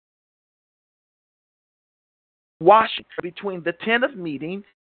washing between the tent of meeting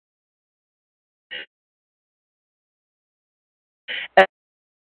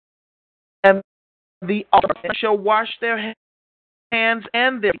and the altar. Shall wash their hands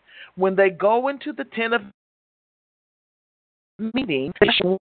and their when they go into the tent of meeting, they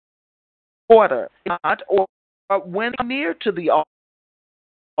should water not or when near to the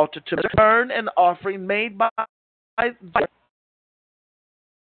altar to burn an offering made by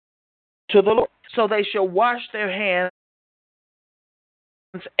to the Lord. So they shall wash their hands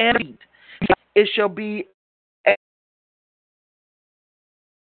and eat. It shall be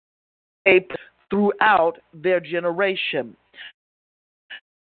a throughout their generation.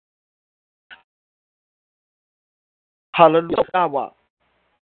 Hallelujah.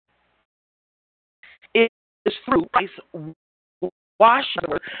 It is through Christ's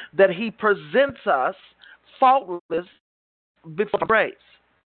washing that he presents us faultless before grace.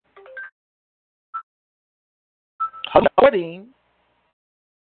 According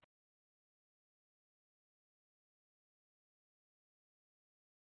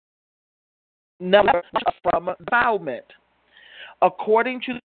never from defilement, according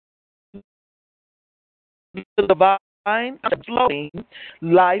to the divine flowing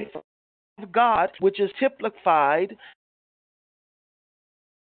life of God, which is typified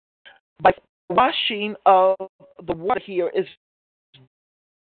by washing of the water here is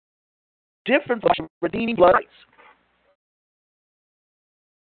different from redeeming blood.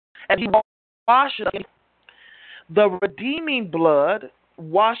 And he washes the redeeming blood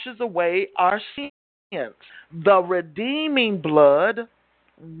washes away our sins. The redeeming blood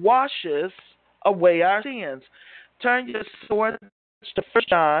washes away our sins. Turn your sword to 1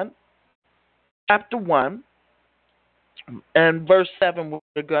 John chapter 1 and verse 7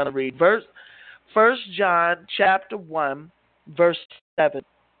 we're going to read. 1 John chapter 1 verse 7.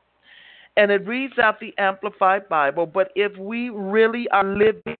 And it reads out the Amplified Bible, but if we really are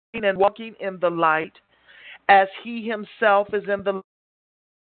living and walking in the light as he himself is in the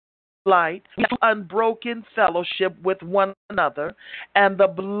light, we have unbroken fellowship with one another, and the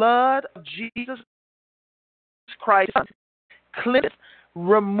blood of Jesus Christ cleanses,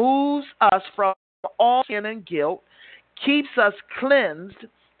 removes us from all sin and guilt, keeps us cleansed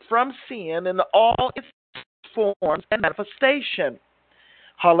from sin in all its forms and manifestation.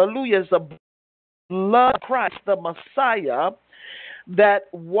 Hallelujah. Is the blood of Christ, the Messiah, that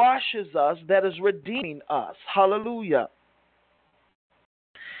washes us, that is redeeming us. Hallelujah.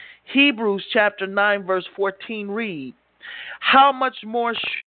 Hebrews chapter 9 verse 14 read, how much more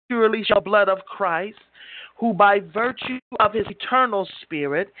surely shall the blood of Christ, who by virtue of his eternal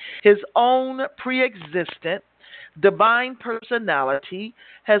spirit, his own pre-existent divine personality,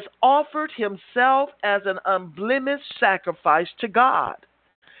 has offered himself as an unblemished sacrifice to God,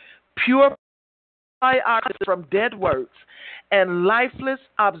 purify our sins from dead works and lifeless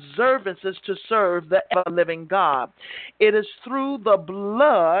observances to serve the ever-living God. It is through the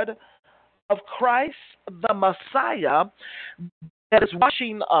blood of Christ, the Messiah, that is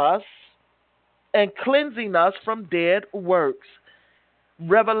washing us and cleansing us from dead works.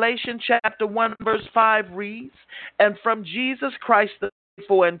 Revelation chapter 1 verse 5 reads, and from Jesus Christ the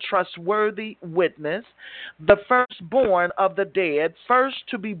faithful and trustworthy witness, the firstborn of the dead, first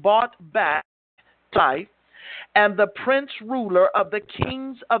to be bought back to life, and the prince ruler of the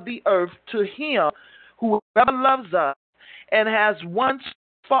kings of the earth, to him who ever loves us and has once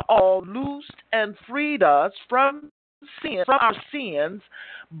for all loosed and freed us from sin, from our sins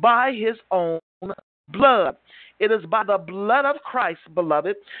by his own blood. It is by the blood of Christ,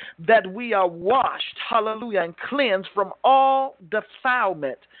 beloved, that we are washed, hallelujah, and cleansed from all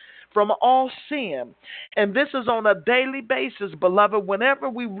defilement, from all sin. And this is on a daily basis, beloved. Whenever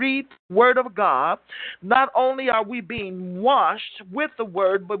we read the Word of God, not only are we being washed with the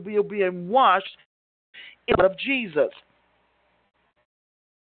Word, but we are being washed in the blood of Jesus.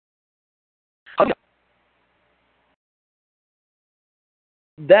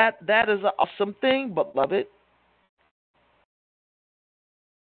 That is an awesome thing, beloved.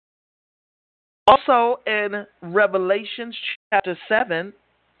 Also in Revelations chapter 7,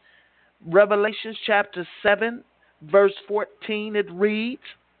 verse 14, it reads,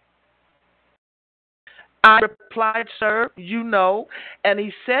 I replied, sir, you know. And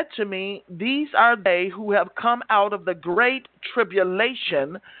he said to me, these are they who have come out of the great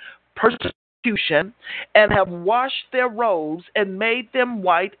tribulation, persecution, and have washed their robes and made them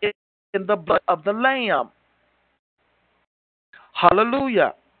white in the blood of the Lamb.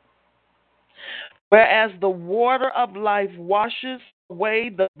 Hallelujah. Whereas the water of life washes away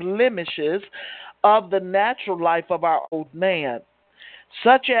the blemishes of the natural life of our old man,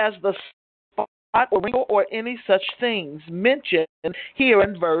 such as the spot or wrinkle or any such things mentioned here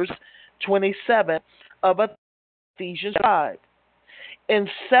in verse 27 of Ephesians 5. In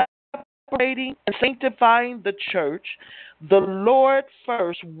separating and sanctifying the church, the Lord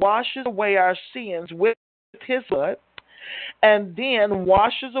first washes away our sins with his blood, and then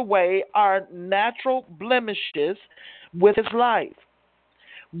washes away our natural blemishes with his life.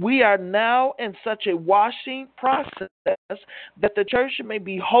 We are now in such a washing process that the church may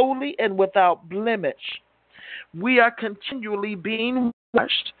be holy and without blemish. We are continually being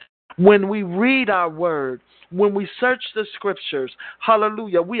washed when we read our word, when we search the scriptures.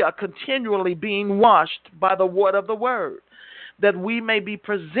 Hallelujah. We are continually being washed by the word of the word, that we may be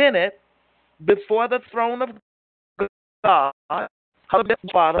presented before the throne of God,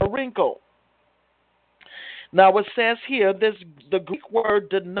 without a wrinkle. Now it says here, the Greek word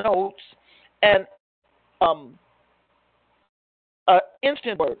denotes an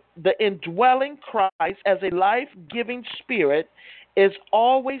instant word. The indwelling Christ as a life-giving spirit is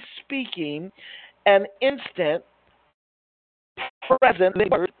always speaking an instant, present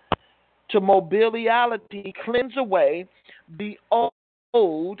word to mobility, cleanse away the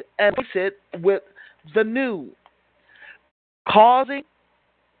old and replace it with the new, causing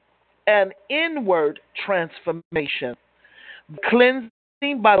an inward transformation.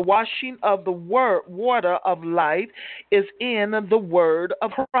 Cleansing by the washing of the water of life is in the word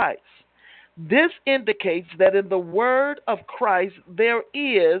of Christ. This indicates that in the word of Christ there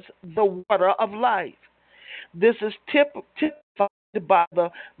is the water of life. This is typified by the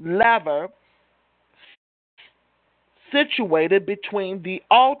laver situated between the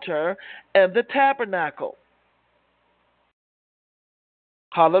altar and the tabernacle.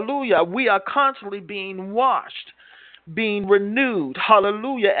 Hallelujah. We are constantly being washed, being renewed.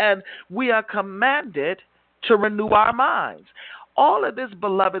 Hallelujah. And we are commanded to renew our minds. All of this,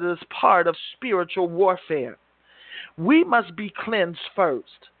 beloved, is part of spiritual warfare. We must be cleansed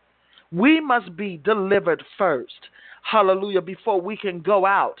first. We must be delivered first. Hallelujah. Before we can go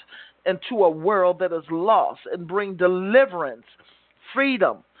out into a world that is lost and bring deliverance,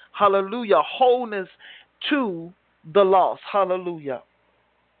 freedom, hallelujah, wholeness to the lost. Hallelujah.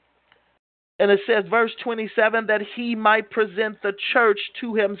 And it says, verse 27, that he might present the church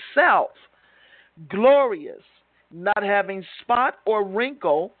to himself, glorious, not having spot or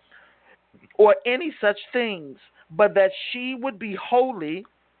wrinkle or any such things, but that she would be holy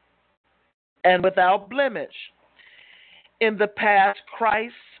and without blemish. In the past,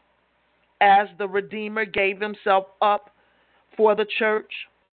 Christ, as the Redeemer, gave himself up for the church,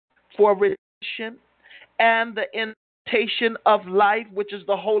 for redemption, and the invitation of life, which is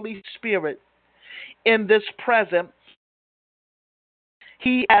the Holy Spirit. In this present,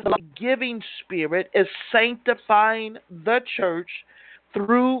 he, as a giving spirit, is sanctifying the church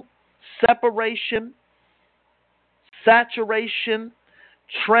through separation, saturation,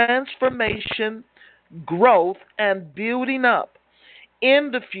 transformation, growth, and building up in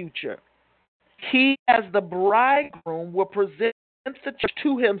the future. He, as the bridegroom, will present the church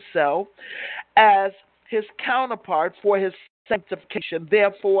to himself as his counterpart for his sanctification.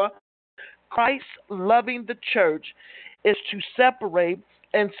 Therefore, Christ loving the church is to separate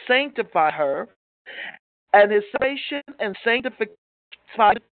and sanctify her, and his salvation and sanctification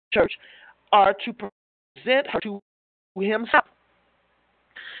of the church are to present her to himself.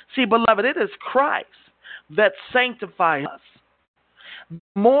 See, beloved, it is Christ that sanctifies us. The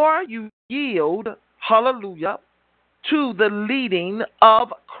more you yield, hallelujah, to the leading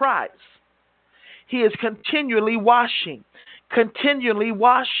of Christ, he is continually washing, continually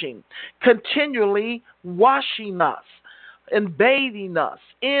washing, continually washing us and bathing us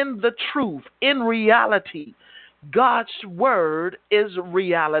in the truth, in reality. God's word is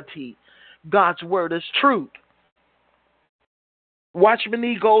reality. God's word is truth. Watchman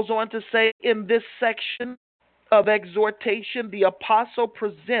Nee goes on to say, in this section of exhortation, the apostle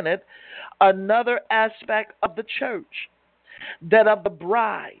presented another aspect of the church, that of the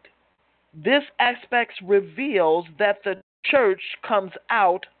bride. This aspect reveals that the church comes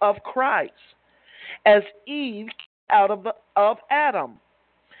out of Christ, as Eve came out of Adam,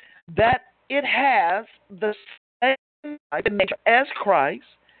 that it has the same nature as Christ,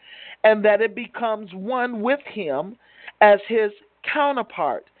 and that it becomes one with him as his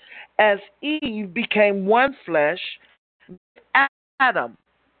counterpart, as Eve became one flesh with Adam.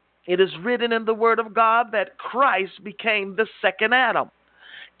 It is written in the Word of God that Christ became the second Adam.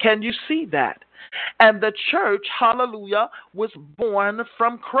 Can you see that? And the church, hallelujah, was born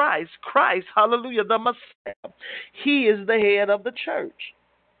from Christ. Christ, hallelujah, the Messiah. He is the head of the church.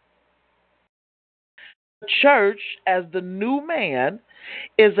 The church, as the new man,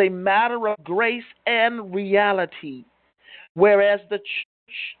 is a matter of grace and reality, whereas the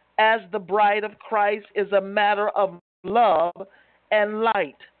church, as the bride of Christ, is a matter of love and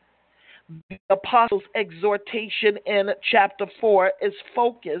light. The apostles' exhortation in chapter 4 is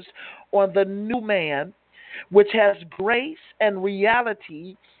focused on the new man, which has grace and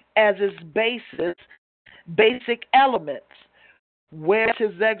reality as its basic elements, whereas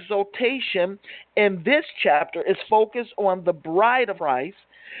his exhortation in this chapter is focused on the bride of Christ,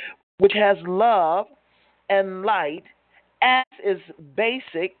 which has love and light as its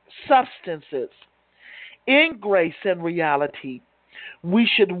basic substances. In grace and reality, we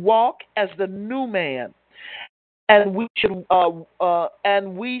should walk as the new man, and we should love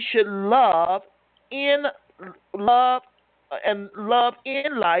in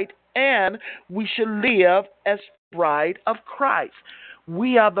light, and we should live as bride of Christ.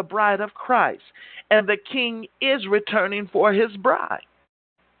 We are the bride of Christ, and the King is returning for his bride.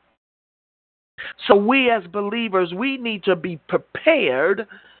 So we as believers, we need to be prepared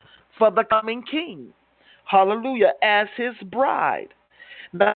for the coming King. Hallelujah, as his bride.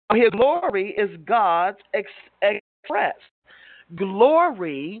 Now, his glory is God's expressed.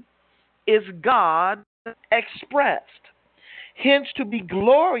 Glory is God expressed. Hence, to be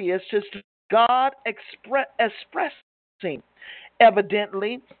glorious is God expressing.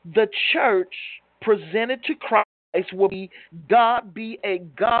 Evidently, the church presented to Christ will be a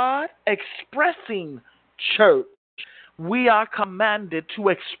God expressing church. We are commanded to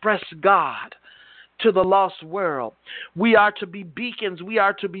express God to the lost world. We are to be beacons. We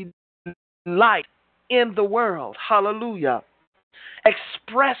are to be light in the world. Hallelujah.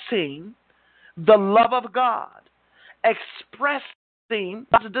 Expressing the love of God. Expressing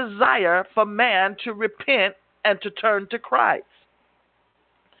God's desire for man to repent and to turn to Christ.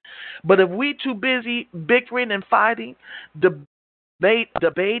 But if we too busy bickering and fighting,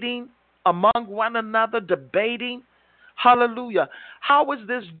 debating among one another, debating, hallelujah, how is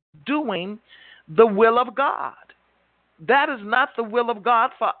this doing the will of God? That is not the will of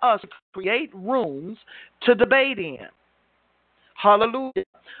God for us to create rooms to debate in. Hallelujah.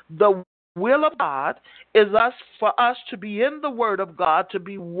 The will of God is for us to be in the Word of God, to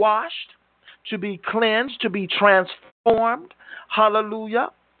be washed, to be cleansed, to be transformed. Hallelujah.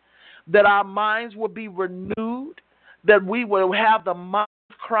 That our minds will be renewed, that we will have the mind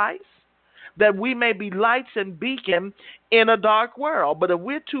of Christ, that we may be lights and beacon in a dark world. But if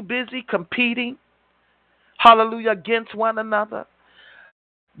we're too busy competing, hallelujah, against one another,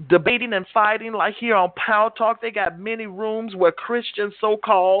 debating and fighting, like here on Power Talk, they got many rooms where Christians,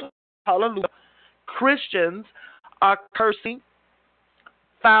 so-called, hallelujah, Christians are cursing,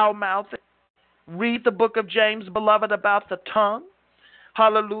 foul-mouthed. Read the book of James, beloved, about the tongue.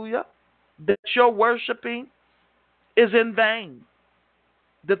 Hallelujah. That your worshiping is in vain.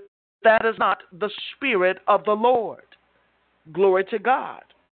 That is not the Spirit of the Lord. Glory to God.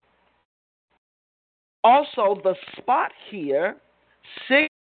 Also, the spot here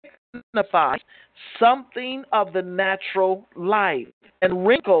signifies something of the natural life, and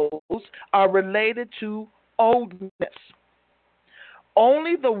wrinkles are related to oldness.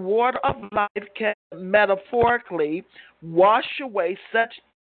 Only the water of life can metaphorically wash away such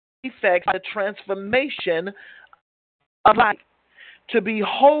effects, the transformation of life. To be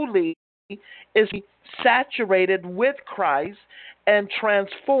holy is to be saturated with Christ and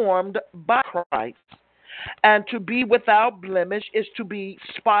transformed by Christ. And to be without blemish is to be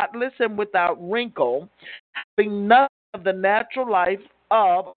spotless and without wrinkle, having none of the natural life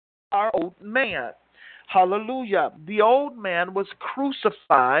of our old man. Hallelujah. The old man was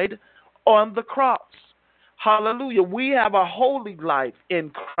crucified on the cross. Hallelujah. We have a holy life in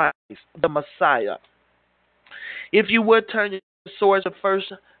Christ, the Messiah. If you would turn your swords to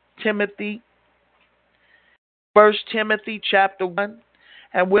First Timothy chapter 1,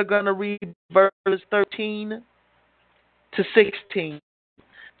 and we're going to read verses 13 to 16.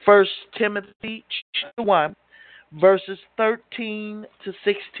 First Timothy chapter 1, verses 13 to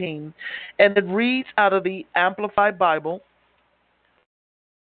 16. And it reads out of the Amplified Bible.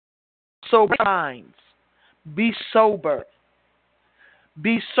 Sober minds, be sober,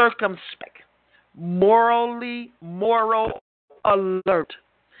 be circumspect, moral alert.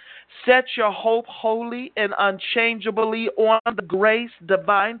 Set your hope wholly and unchangeably on the grace,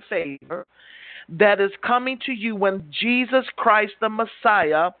 divine favor that is coming to you when Jesus Christ the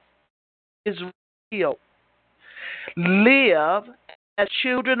Messiah is revealed. Live as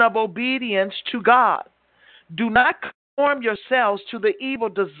children of obedience to God. Do not conform yourselves to the evil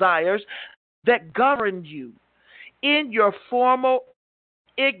desires that govern you in your former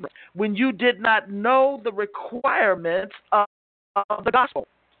ignorance, when you did not know the requirements of the gospel.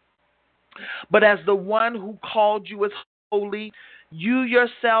 But as the one who called you is holy, you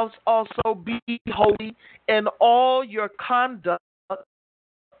yourselves also be holy in all your conduct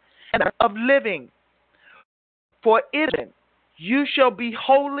of living. For it, you shall be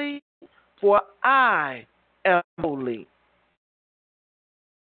holy, for I am holy.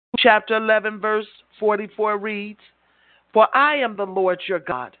 Chapter 11, verse 44 reads, For I am the Lord your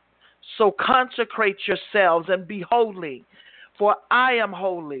God, so consecrate yourselves and be holy, for I am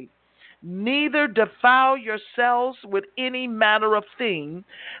holy. Neither defile yourselves with any manner of thing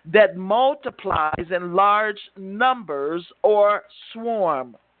that multiplies in large numbers or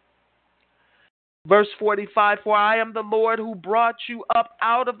swarm. Verse 45, For I am the Lord who brought you up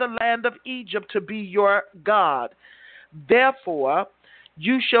out of the land of Egypt to be your God. Therefore,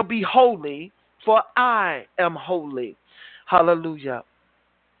 you shall be holy, for I am holy. Hallelujah.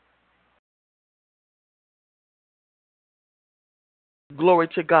 Glory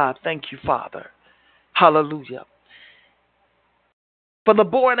to God. Thank you, Father. Hallelujah. For the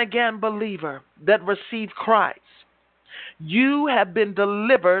born-again believer that received Christ, you have been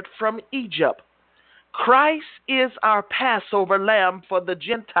delivered from Egypt. Christ is our Passover lamb for the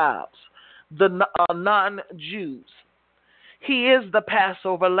Gentiles, the non-Jews. He is the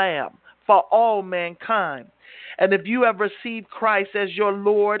Passover lamb for all mankind. And if you have received Christ as your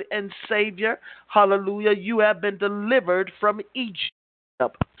Lord and Savior, hallelujah, you have been delivered from Egypt,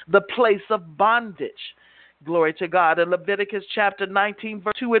 the place of bondage. Glory to God. In Leviticus chapter 19,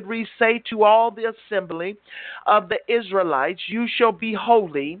 verse 2, it reads, Say to all the assembly of the Israelites, you shall be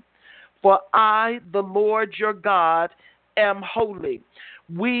holy, for I, the Lord your God, am holy.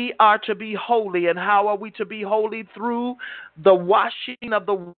 We are to be holy. And how are we to be holy? Through the washing of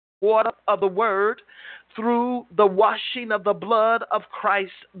the water of the word, through the washing of the blood of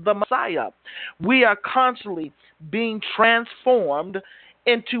Christ the Messiah. We are constantly being transformed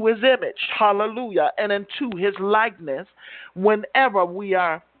into his image, hallelujah, and into his likeness whenever we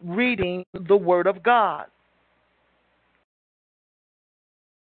are reading the word of God.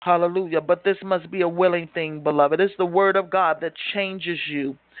 Hallelujah. But this must be a willing thing, beloved. It's the word of God that changes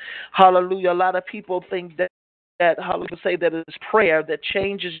you. Hallelujah. A lot of people think that hallelujah, say that it's prayer that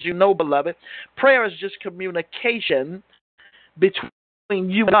changes you. No, beloved. Prayer is just communication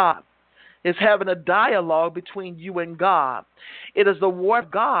between you and God. It's having a dialogue between you and God. It is the word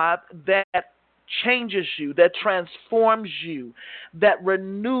of God that changes you, that transforms you, that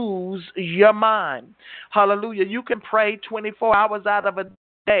renews your mind. Hallelujah. You can pray 24 hours out of a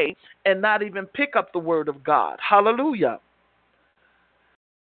day and not even pick up the word of God. Hallelujah.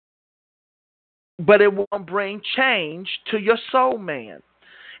 But it won't bring change to your soul, man.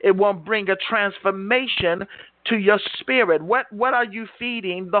 It won't bring a transformation to your spirit. What are you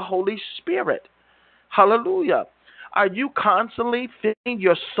feeding the Holy Spirit? Hallelujah. Are you constantly filling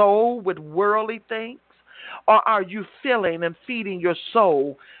your soul with worldly things? Or are you filling and feeding your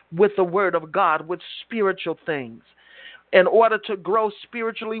soul with the Word of God, with spiritual things? In order to grow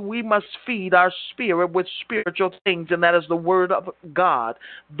spiritually, we must feed our spirit with spiritual things, and that is the Word of God,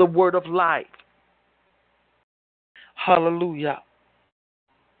 the Word of life. Hallelujah.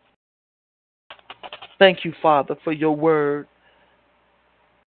 Thank you, Father, for your Word.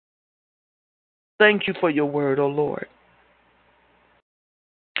 Thank you for your Word, O Lord.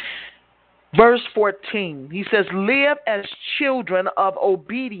 Verse 14, he says, live as children of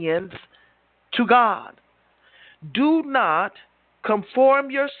obedience to God. Do not conform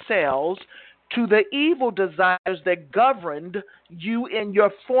yourselves to the evil desires that governed you in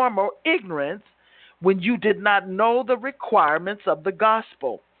your former ignorance when you did not know the requirements of the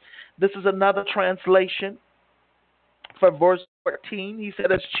gospel. This is another translation for verse 14. He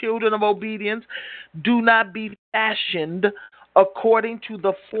said, as children of obedience, do not be fashioned according to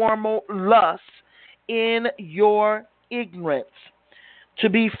the formal lusts in your ignorance. To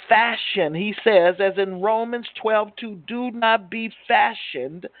be fashioned, he says, as in Romans 12:2, do not be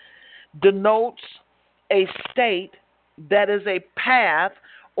fashioned, denotes a state that is a path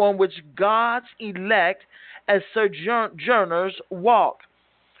on which God's elect as sojourners walk.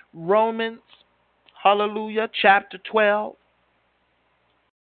 Romans, hallelujah, chapter 12,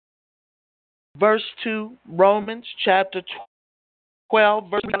 verse 2. Romans chapter 12,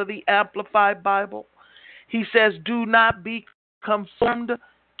 verse 1 of the Amplified Bible. He says, do not be conformed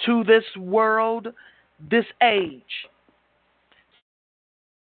to this world, this age.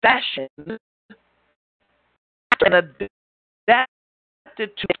 Fashioned and adapted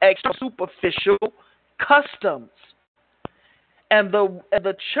to extra superficial customs. And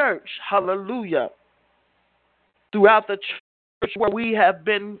the church, hallelujah, throughout the church where we are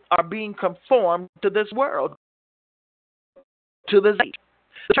being conformed to this world, to this age.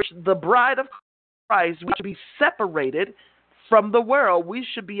 The church, the bride of Christ, we should be separated from the world. We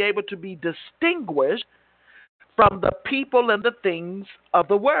should be able to be distinguished from the people and the things of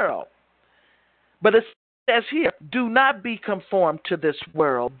the world. But it says here, do not be conformed to this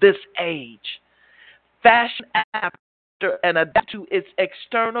world, this age. Fashion after and adapt to its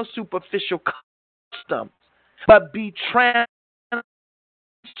external superficial customs, but be transformed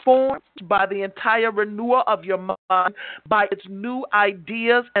by the entire renewal of your mind, by its new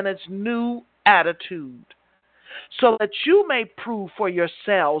ideas and its new attitude, so that you may prove for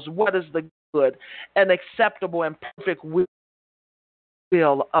yourselves what is the good and acceptable and perfect will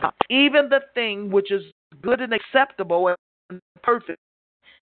of God. Even the thing which is good and acceptable and perfect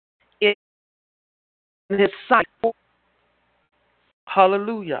in His sight.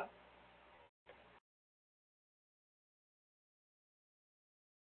 Hallelujah.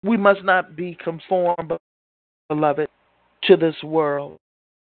 We must not be conformed, beloved, to this world.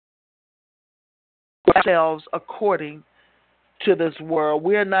 Ourselves according to this world.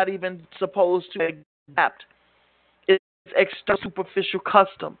 We are not even supposed to adapt its extra superficial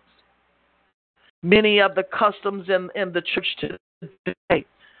customs. Many of the customs in the church today,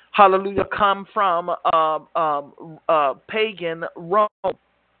 hallelujah, come from pagan Rome.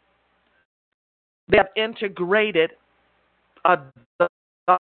 They have integrated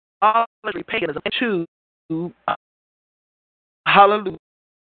paganism into hallelujah,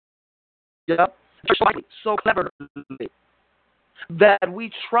 so cleverly that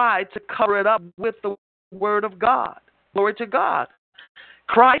we try to cover it up with the Word of God. Glory to God.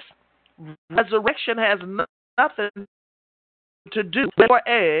 Christ's resurrection has nothing to do with your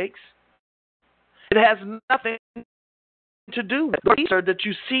eggs. It has nothing to do with the Easter that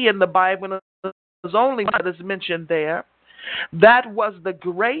you see in the Bible. There's only one that is mentioned there. That was the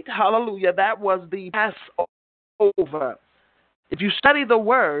great, hallelujah, that was the Passover. If you study the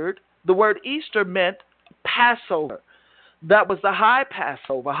word Easter meant Passover. That was the high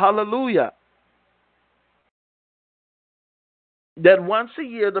Passover, hallelujah. That once a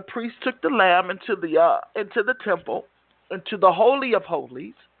year the priest took the lamb into the temple, into the Holy of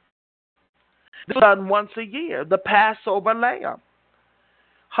Holies. This was done once a year, the Passover lamb.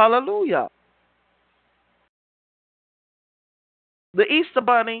 Hallelujah. The Easter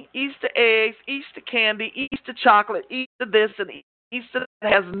bunny, Easter eggs, Easter candy, Easter chocolate, Easter this and Easter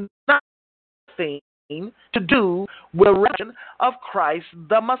that has nothing to do with the resurrection of Christ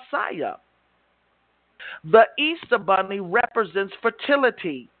the Messiah. The Easter bunny represents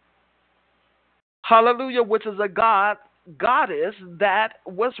fertility. Hallelujah, which is a goddess that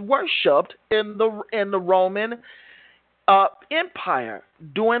was worshipped in the Roman Empire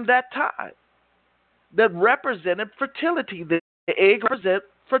during that time. That represented fertility. The egg represents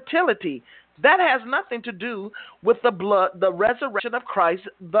fertility. That has nothing to do with the resurrection of Christ,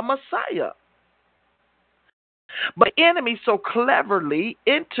 the Messiah. But the enemy so cleverly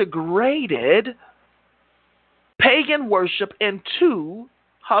integrated pagan worship into,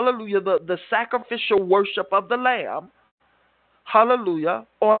 hallelujah, the sacrificial worship of the Lamb, hallelujah,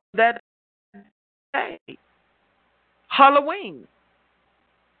 on that day, Halloween,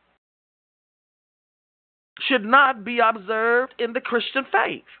 should not be observed in the Christian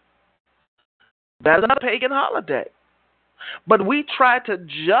faith. That is not a pagan holiday. But we try to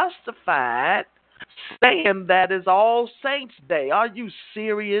justify it saying that is All Saints Day. Are you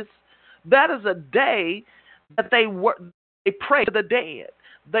serious? That is a day that they pray to the dead.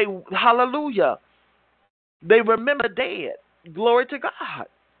 They, hallelujah, they remember the dead. Glory to God.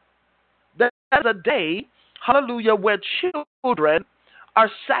 That's a day, hallelujah, where children are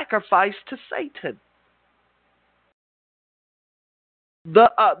sacrificed to Satan.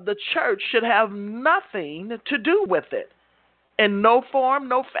 The church should have nothing to do with it. In no form,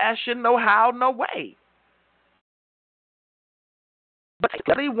 no fashion, no how, no way. But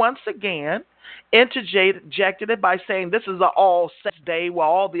they once again interjected it by saying this is an All Saints Day where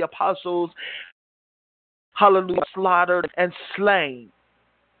all the apostles, hallelujah, slaughtered and slain.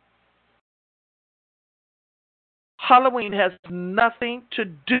 Halloween has nothing to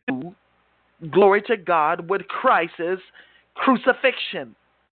do, glory to God, with Christ's crucifixion.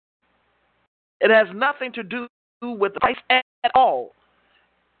 It has nothing to do with Christ at all.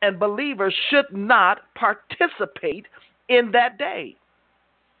 And believers should not participate in that day.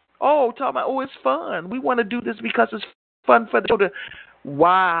 Oh, talking about, it's fun. We want to do this because it's fun for the children.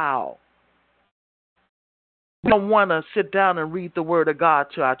 Wow. We don't want to sit down and read the Word of God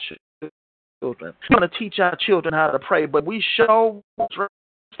to our children. We want to teach our children how to pray, but we show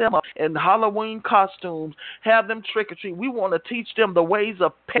them up in Halloween costumes, have them trick or treat. We want to teach them the ways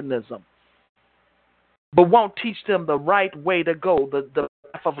of paganism, but won't teach them the right way to go, the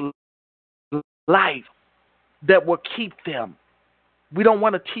path of life that will keep them. We don't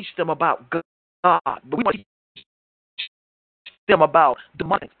want to teach them about God, but we want to teach them about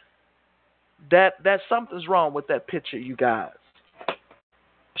demonic. That something's wrong with that picture, you guys.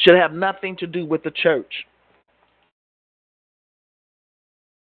 Should have nothing to do with the church.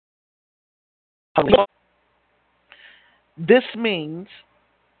 This means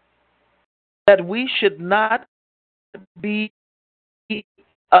that we should not be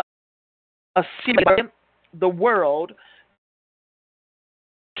assimilating the world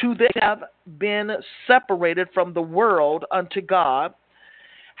to this, have been separated from the world unto God,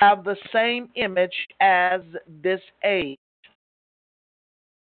 have the same image as this age,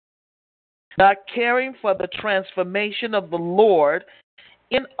 not caring for the transformation of the Lord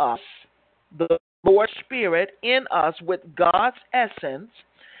in us, the Lord's Spirit in us with God's essence,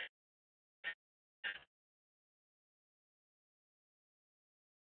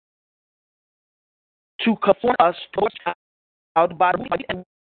 to conform us towards our body and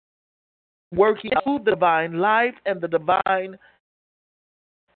working through the divine life and the divine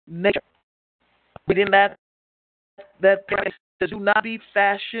nature. Within that place, do not be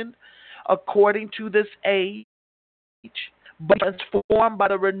fashioned according to this age, but transformed by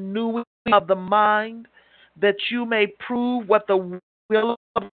the renewing of the mind, that you may prove what the will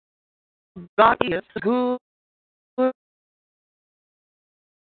of God is, good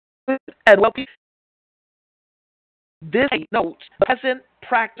and well. This notes the present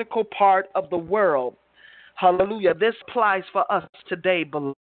practical part of the world. Hallelujah. This applies for us today,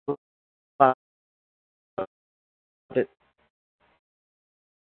 beloved.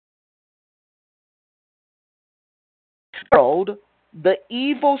 World, the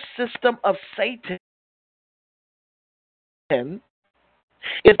evil system of Satan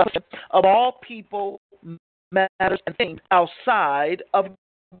is of all people, matters, and things outside of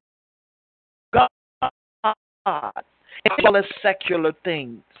God, as well as secular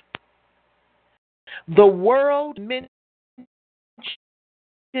things. The world mentioned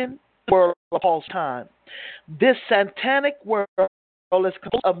world of Paul's time. This satanic world is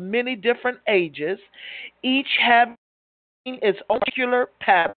composed of many different ages, each having its own particular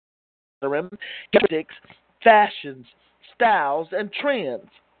pattern, characteristics, fashions, styles, and trends.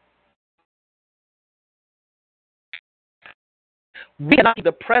 We are not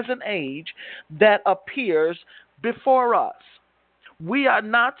the present age that appears before us. We are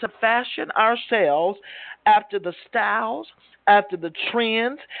not to fashion ourselves after the styles, after the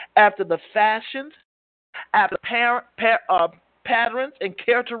trends, after the fashions, after patterns and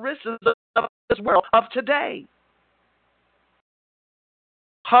characteristics of this world of today.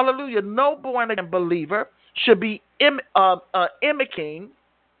 Hallelujah. No born-again believer should be mimicking,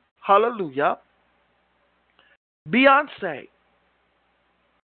 hallelujah, Beyonce.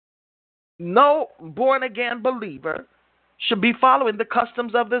 No born-again believer should be following the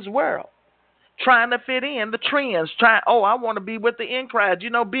customs of this world, trying to fit in the trends, I want to be with the in crowd. You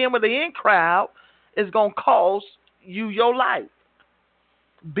know, being with the in crowd is going to cost you your life.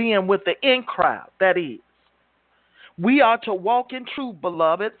 Being with the in crowd, that is. We are to walk in truth,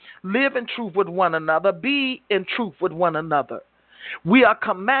 beloved, live in truth with one another, be in truth with one another. We are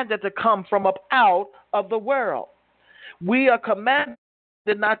commanded to come from up out of the world. We are commanded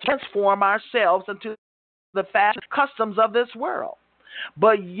not to transform ourselves into the fashion customs of this world,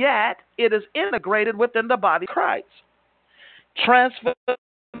 but yet it is integrated within the body of Christ. Transformation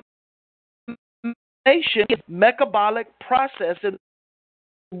is a metabolic process in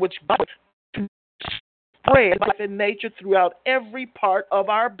which God spreads life in nature throughout every part of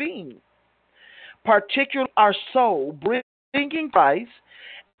our being, particularly our soul, bringing Christ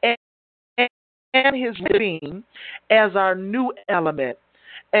and his being as our new element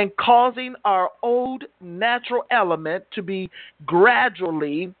and causing our old natural element to be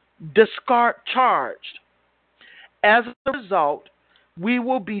gradually discharged. As a result, we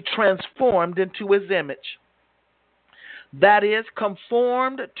will be transformed into his image. That is,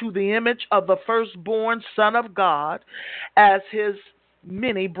 conformed to the image of the firstborn Son of God as his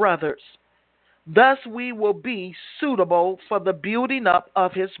many brothers. Thus we will be suitable for the building up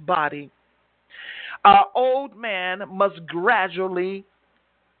of his body. Our old man must gradually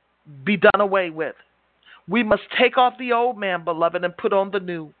be done away with. We must take off the old man, beloved, and put on the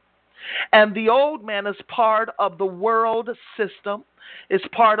new. And the old man is part of the world system, is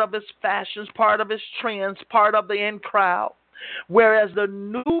part of its fashions, part of its trends, part of the in crowd. Whereas the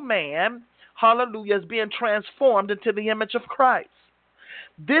new man, hallelujah, is being transformed into the image of Christ.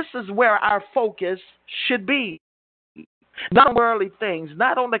 This is where our focus should be. Not on worldly things,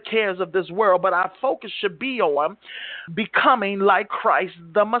 not on the cares of this world, but our focus should be on becoming like Christ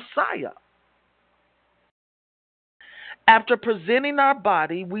the Messiah. After presenting our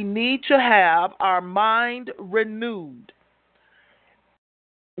body, we need to have our mind renewed.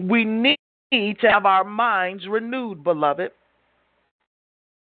 We need to have our minds renewed, beloved.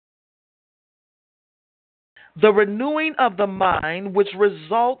 The renewing of the mind, which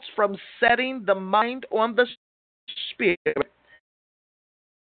results from setting the mind on the spirit, is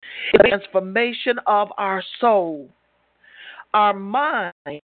the transformation of our soul. Our mind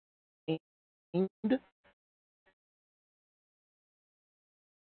is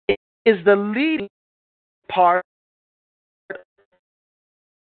the leading part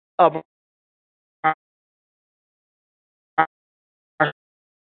of our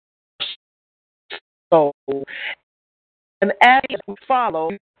soul. And as we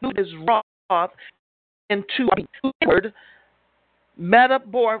follow this wrought into our inward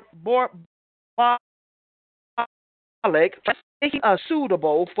metabolic, making us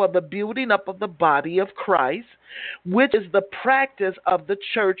suitable for the building up of the body of Christ, which is the practice of the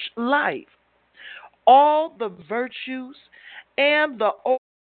church life. All the virtues and the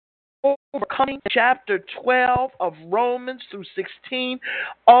overcoming, chapter 12 of Romans through 16,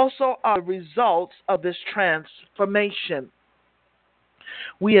 also are results of this transformation.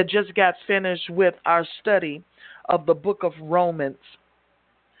 We had just got finished with our study of the book of Romans.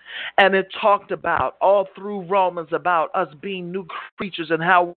 And it talked about, all through Romans, about us being new creatures and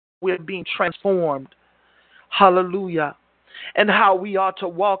how we're being transformed. Hallelujah. And how we are to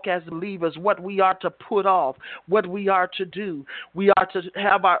walk as believers, what we are to put off, what we are to do. We are to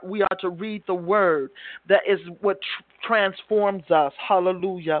read the word. That is what transforms us.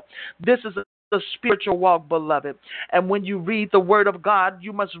 Hallelujah. This is the spiritual walk, beloved. And when you read the word of God,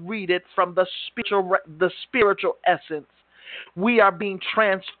 you must read it from the spiritual essence. We are being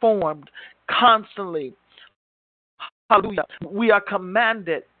transformed constantly. Hallelujah. We are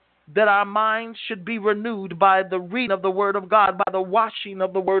commanded that our minds should be renewed by the reading of the Word of God, by the washing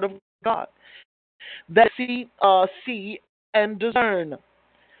of the Word of God. That see and discern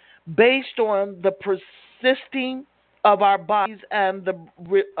based on the persisting of our bodies and the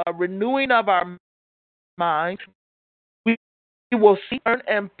renewing of our minds. We will see, learn,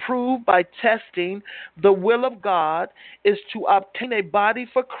 and prove by testing the will of God is to obtain a body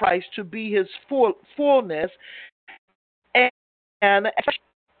for Christ to be his fullness and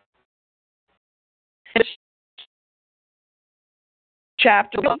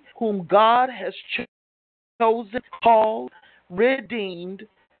chapter, whom God has chosen, called, redeemed,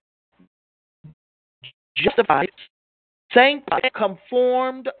 justified, sanctified,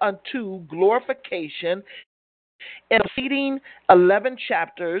 conformed unto glorification. In the preceding 11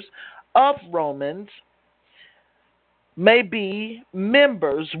 chapters of Romans, may be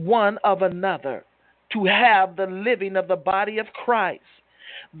members one of another, to have the living of the body of Christ.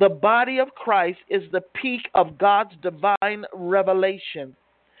 The body of Christ is the peak of God's divine revelation.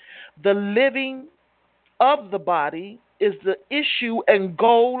 The living of the body is the issue and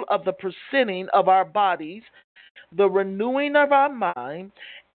goal of the presenting of our bodies, the renewing of our mind,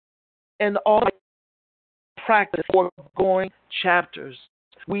 and all practice foregoing chapters.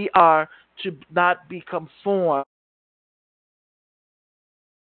 We are to not be conformed.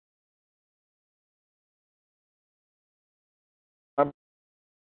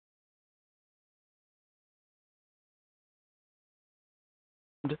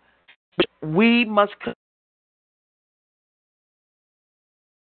 We must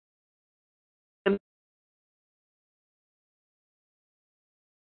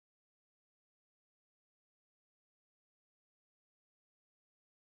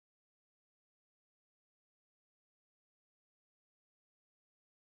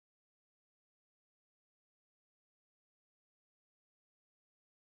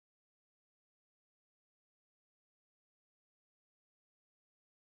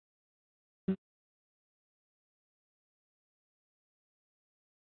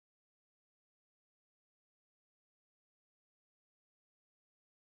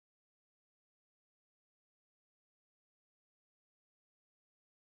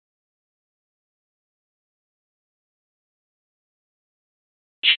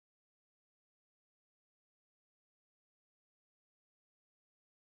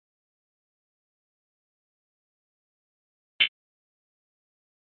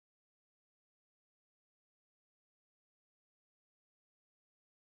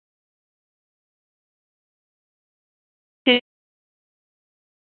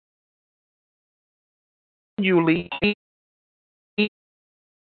continually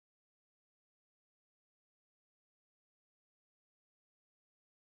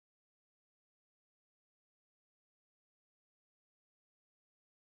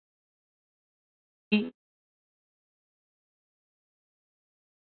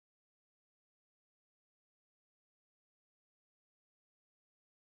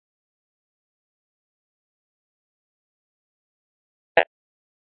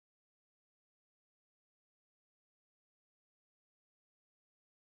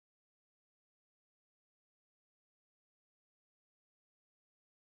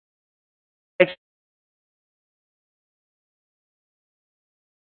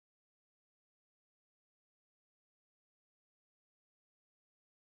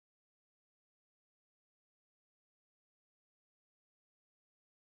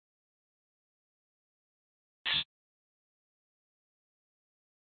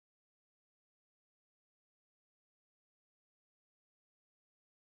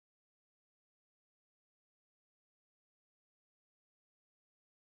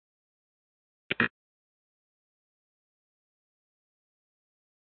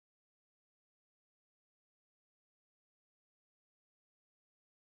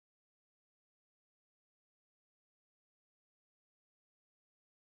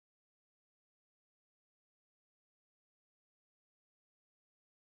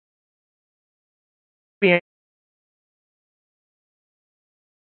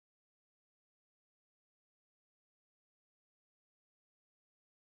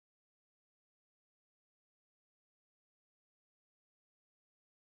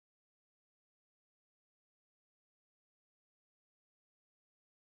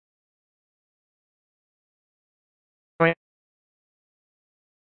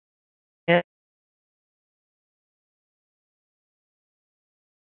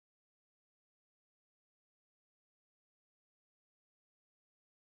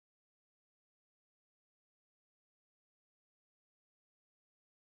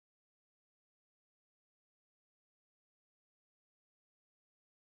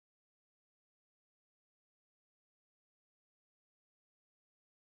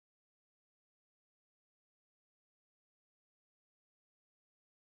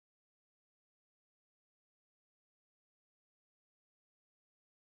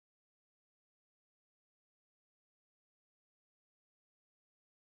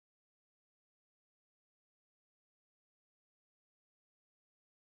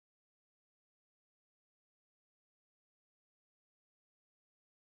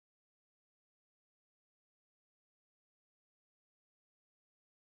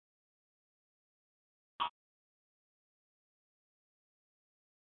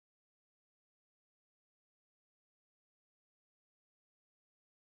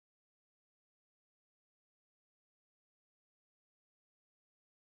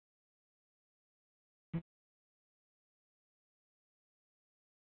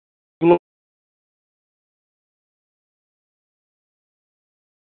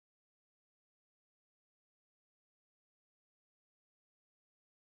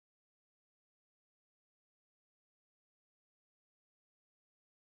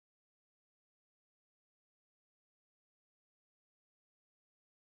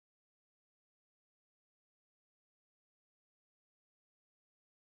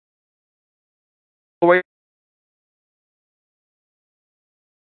Glory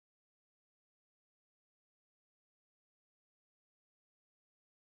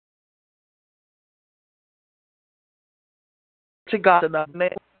to God in the name.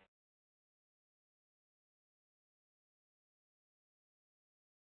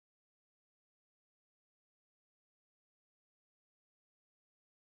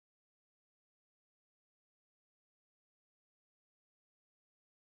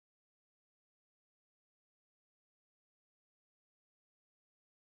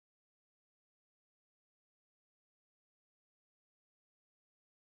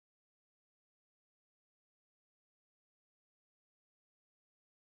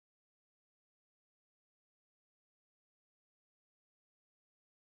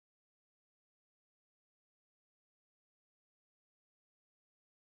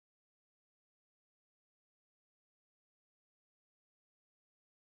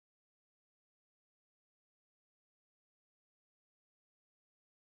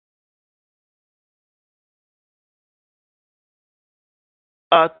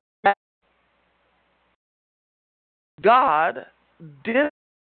 Uh, God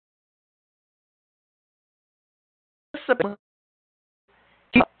discipline.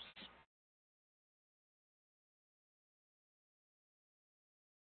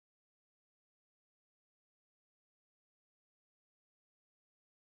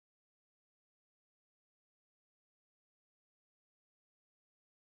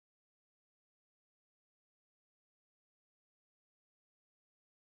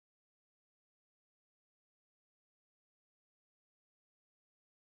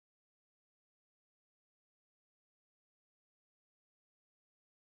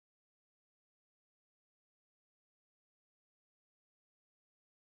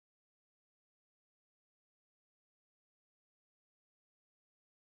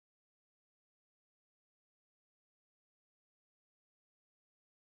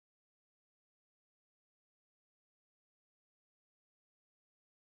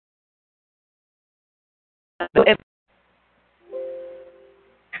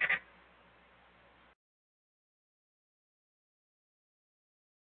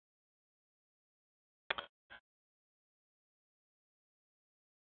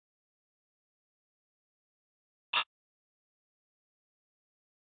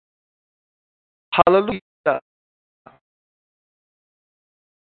 Hallelujah.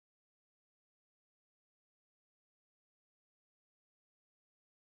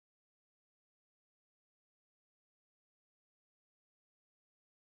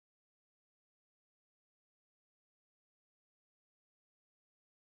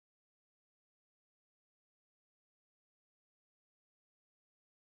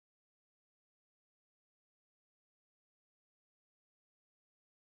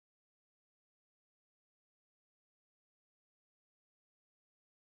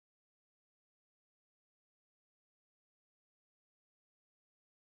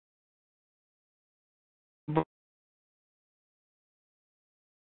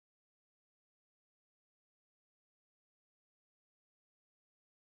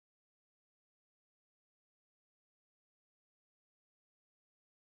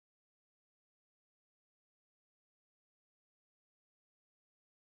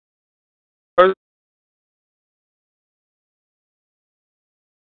 Verse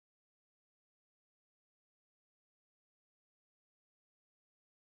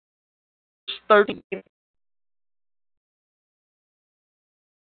 13.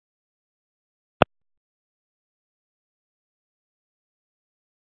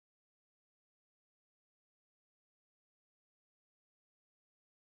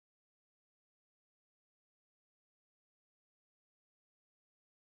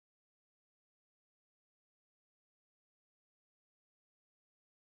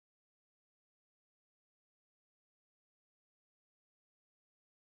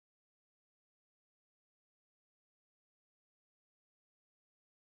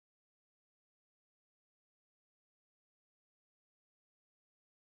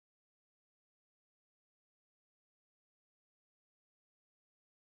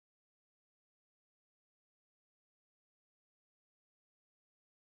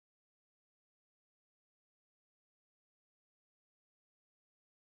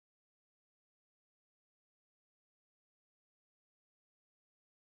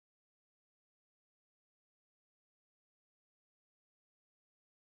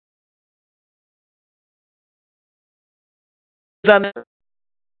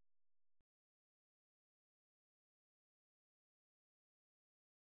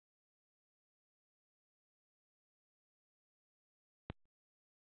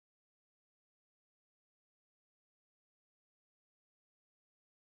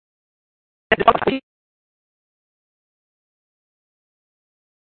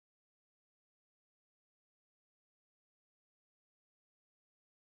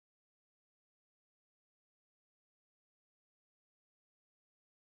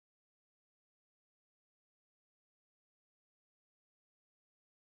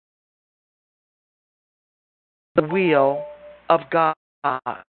 the will of God.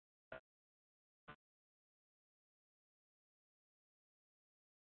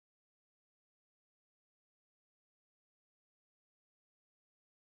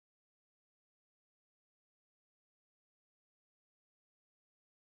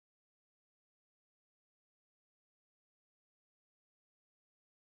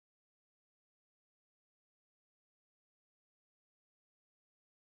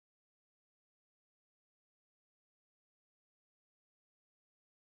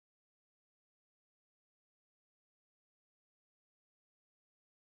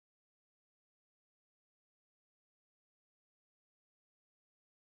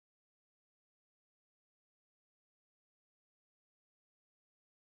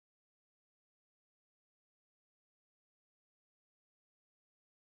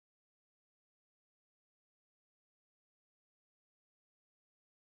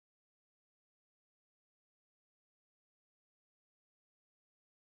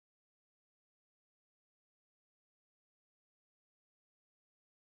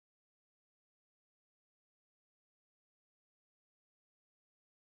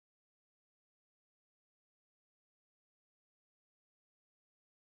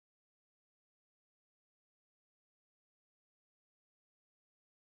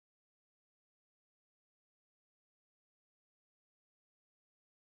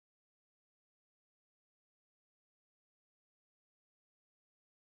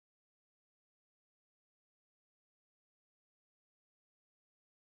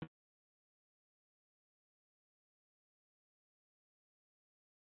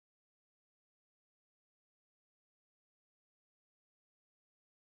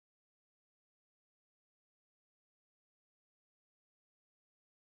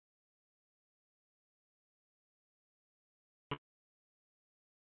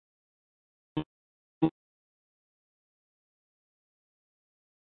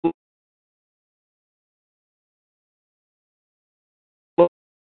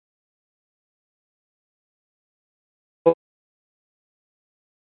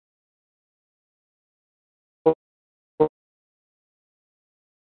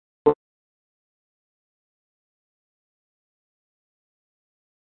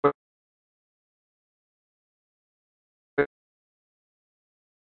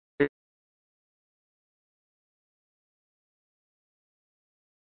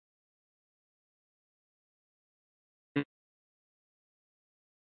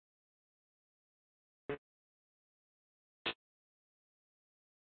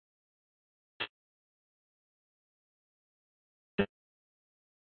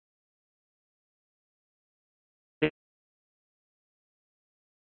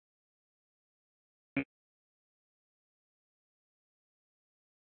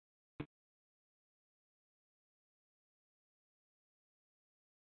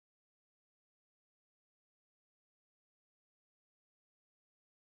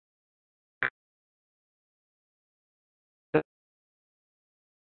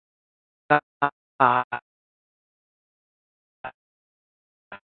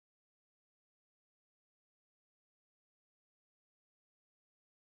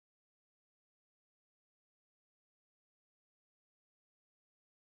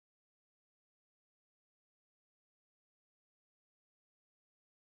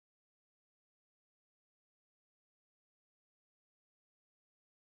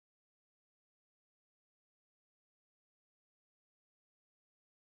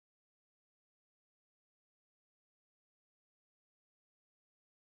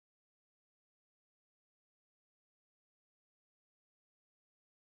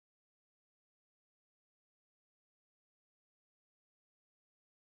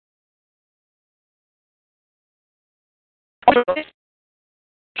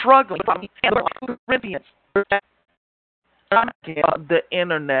 Struggling Corinthians, the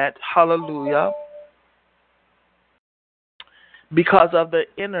internet, hallelujah, because of the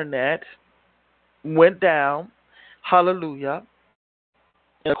internet went down, hallelujah.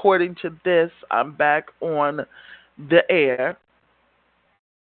 And according to this, I'm back on the air.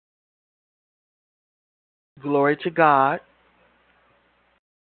 Glory to God.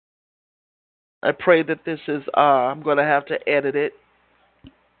 I pray that this is, I'm going to have to edit it.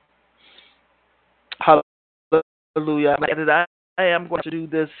 Hallelujah. I am going to do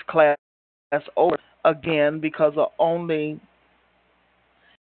this class over again because of only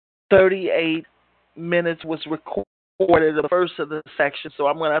 38 minutes was recorded in the first of the section. So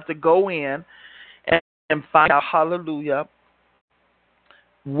I'm going to have to go in and find out, hallelujah,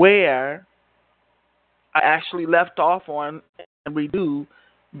 where I actually left off on and redo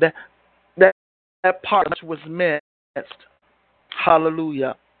that that part which was missed.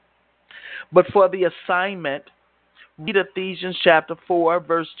 Hallelujah. But for the assignment, read Ephesians chapter 4,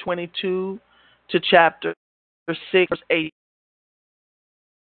 verse 22 to chapter 6, verse 18.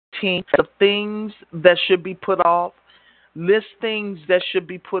 The things that should be put off, list things that should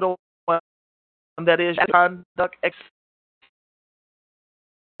be put on, that is conduct,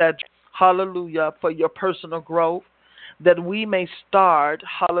 etc. Hallelujah, for your personal growth, that we may start,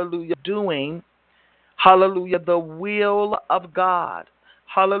 hallelujah, doing, hallelujah, the will of God.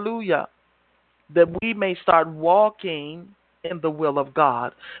 Hallelujah. That we may start walking in the will of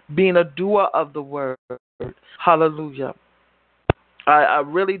God, being a doer of the word. Hallelujah. I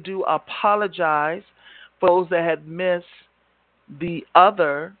really do apologize for those that had missed the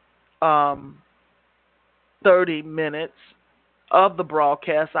other 30 minutes of the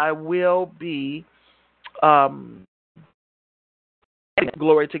broadcast. I will be,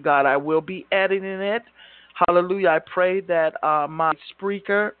 glory to God, I will be editing it. Hallelujah. I pray that my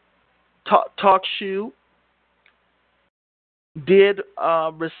speaker, talk shoe, did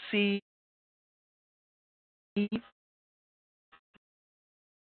receive,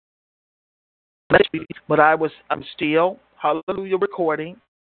 but I'm still, hallelujah, recording.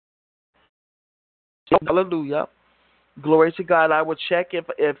 Hallelujah. Glory to God. I will check if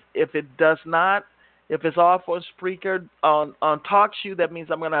it does not, if it's off on Spreaker on TalkShoe, that means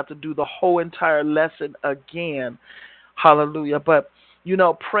I'm going to have to do the whole entire lesson again. Hallelujah. But,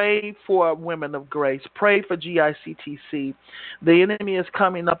 pray for women of grace. Pray for GICTC. The enemy is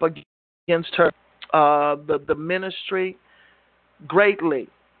coming up against her, the ministry greatly,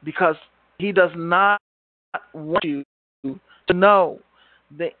 because he does not want you to know.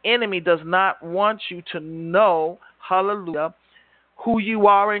 The enemy does not want you to know, hallelujah, who you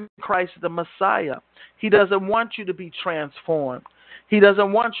are in Christ the Messiah. He doesn't want you to be transformed. He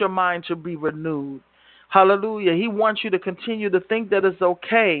doesn't want your mind to be renewed. Hallelujah. He wants you to continue to think that it's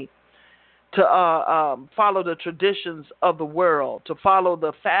okay to follow the traditions of the world, to follow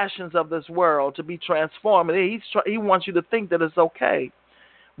the fashions of this world, to be transformed. He wants you to think that it's okay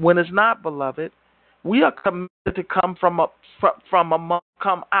when it's not, beloved. We are committed to come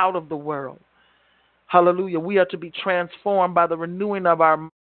come out of the world. Hallelujah. We are to be transformed by the renewing of our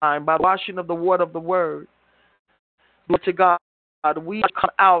mind, by the washing of the water of the word. But to God, we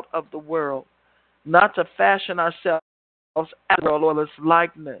come out of the world, not to fashion ourselves after the world or its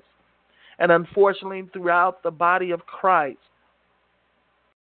likeness. And unfortunately, throughout the body of Christ,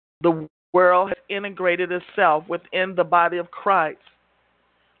 the world has integrated itself within the body of Christ.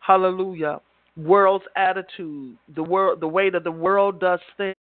 Hallelujah. World's attitude, the way that the world does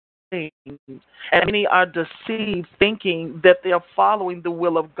things. And many are deceived thinking that they are following the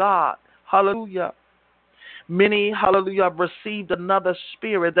will of God. Hallelujah. Many, hallelujah, have received another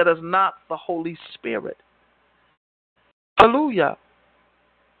spirit that is not the Holy Spirit. Hallelujah.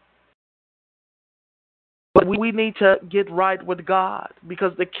 But we need to get right with God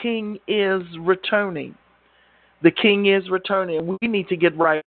because the King is returning. The King is returning. We need to get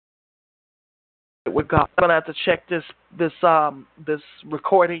right with God. I'm gonna have to check this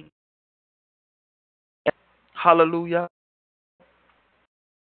recording. Hallelujah.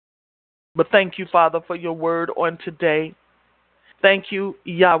 But thank you, Father, for your word on today. Thank you,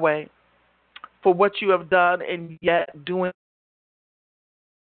 Yahweh, for what you have done and yet doing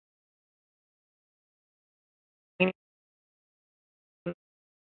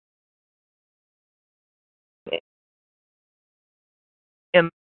in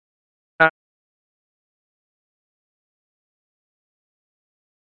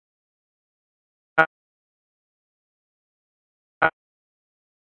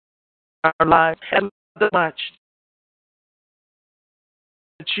our lives. And so much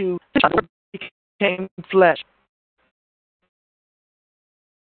that you became flesh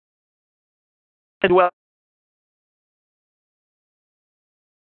and well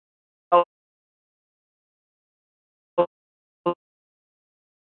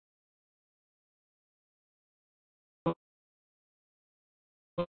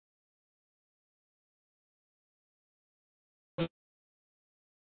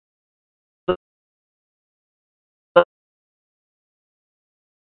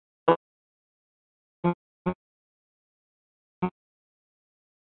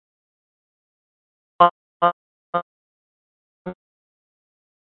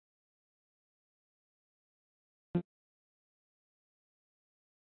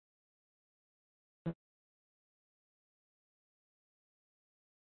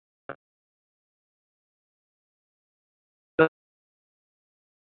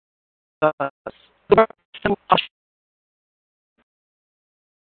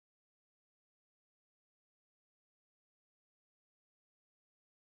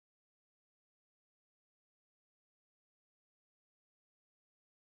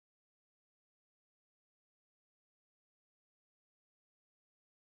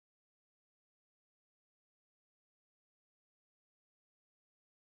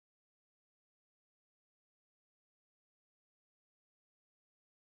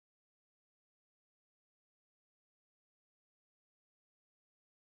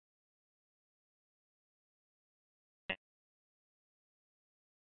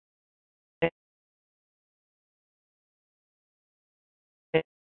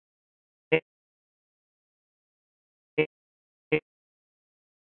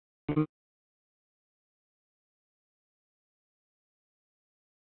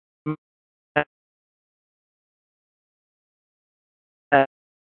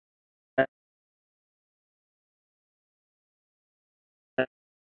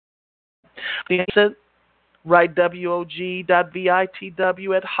Write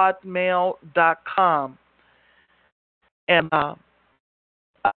wog.vitw@hotmail.com. And I'll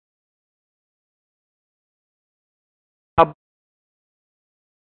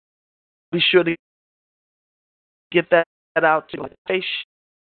be sure to get that out to you.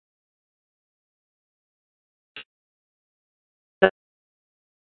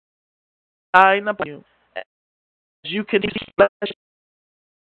 Shine upon you. As you can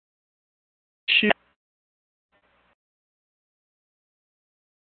shoot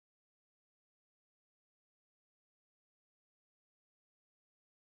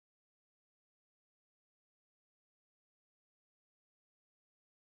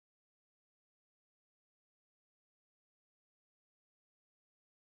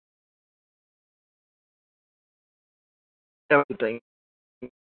everything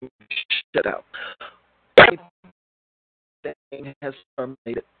shut out. Everything has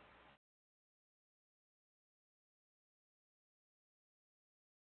terminated.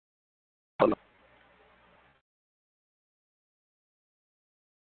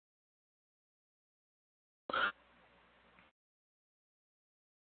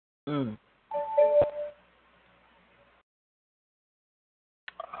 Mm.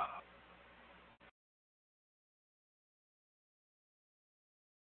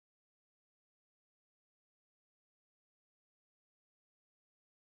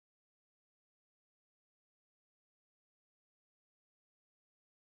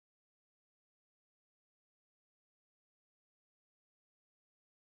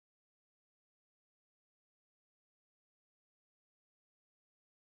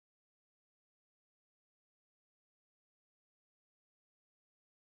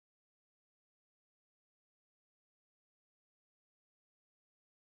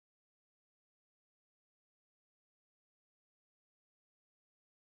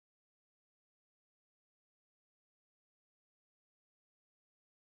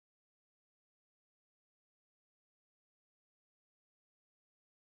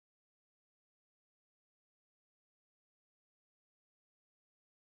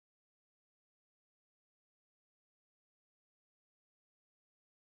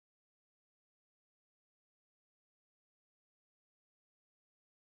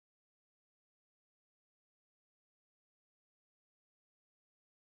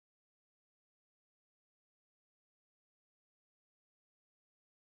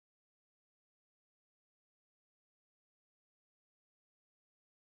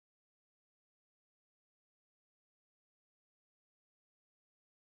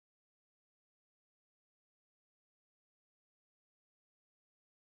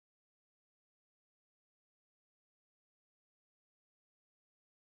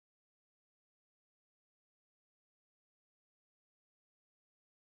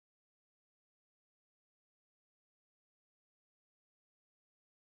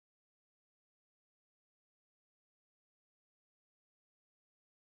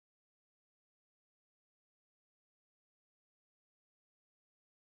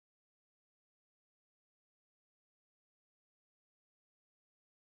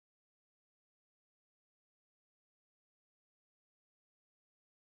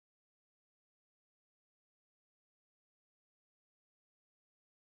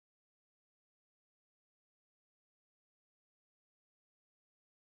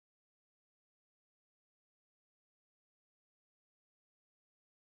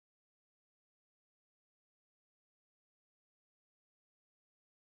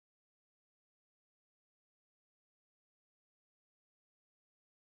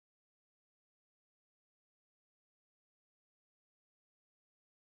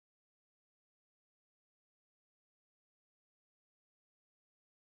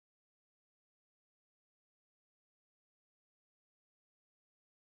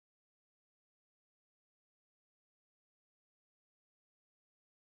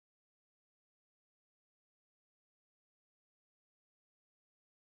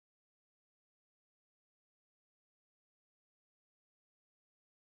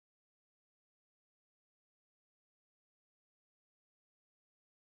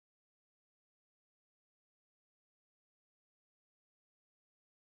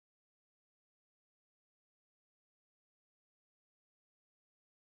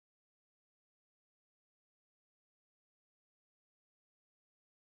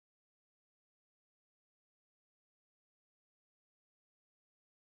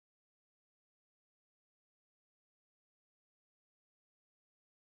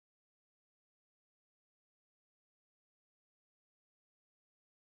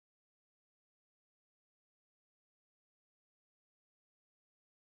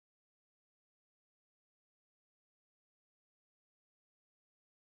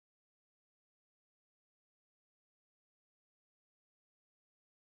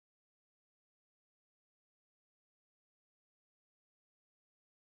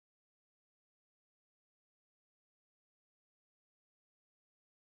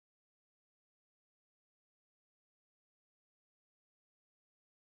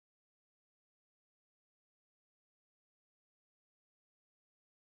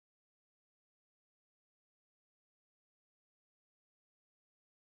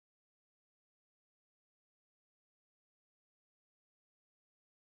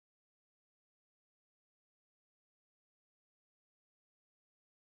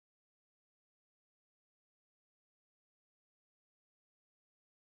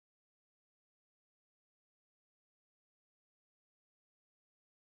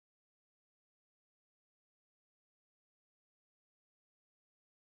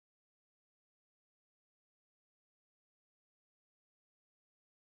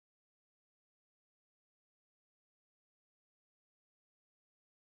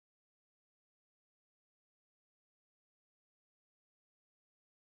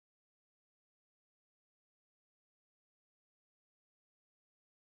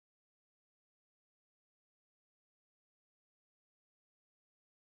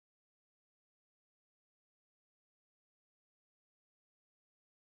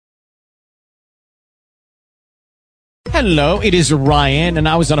 Hello, it is Ryan, and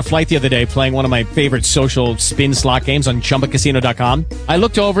I was on a flight the other day playing one of my favorite social spin slot games on ChumbaCasino.com. I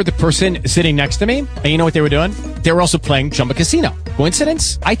looked over at the person sitting next to me, and you know what they were doing? They were also playing Chumba Casino.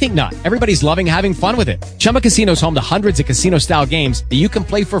 Coincidence? I think not. Everybody's loving having fun with it. Chumba Casino is home to hundreds of casino-style games that you can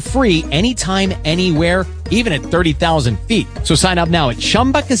play for free anytime, anywhere, even at 30,000 feet. So sign up now at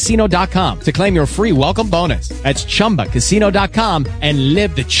ChumbaCasino.com to claim your free welcome bonus. That's ChumbaCasino.com and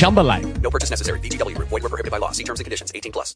live the Chumba life. No purchase necessary. VGW. Void where prohibited by law. See terms and conditions. 18+.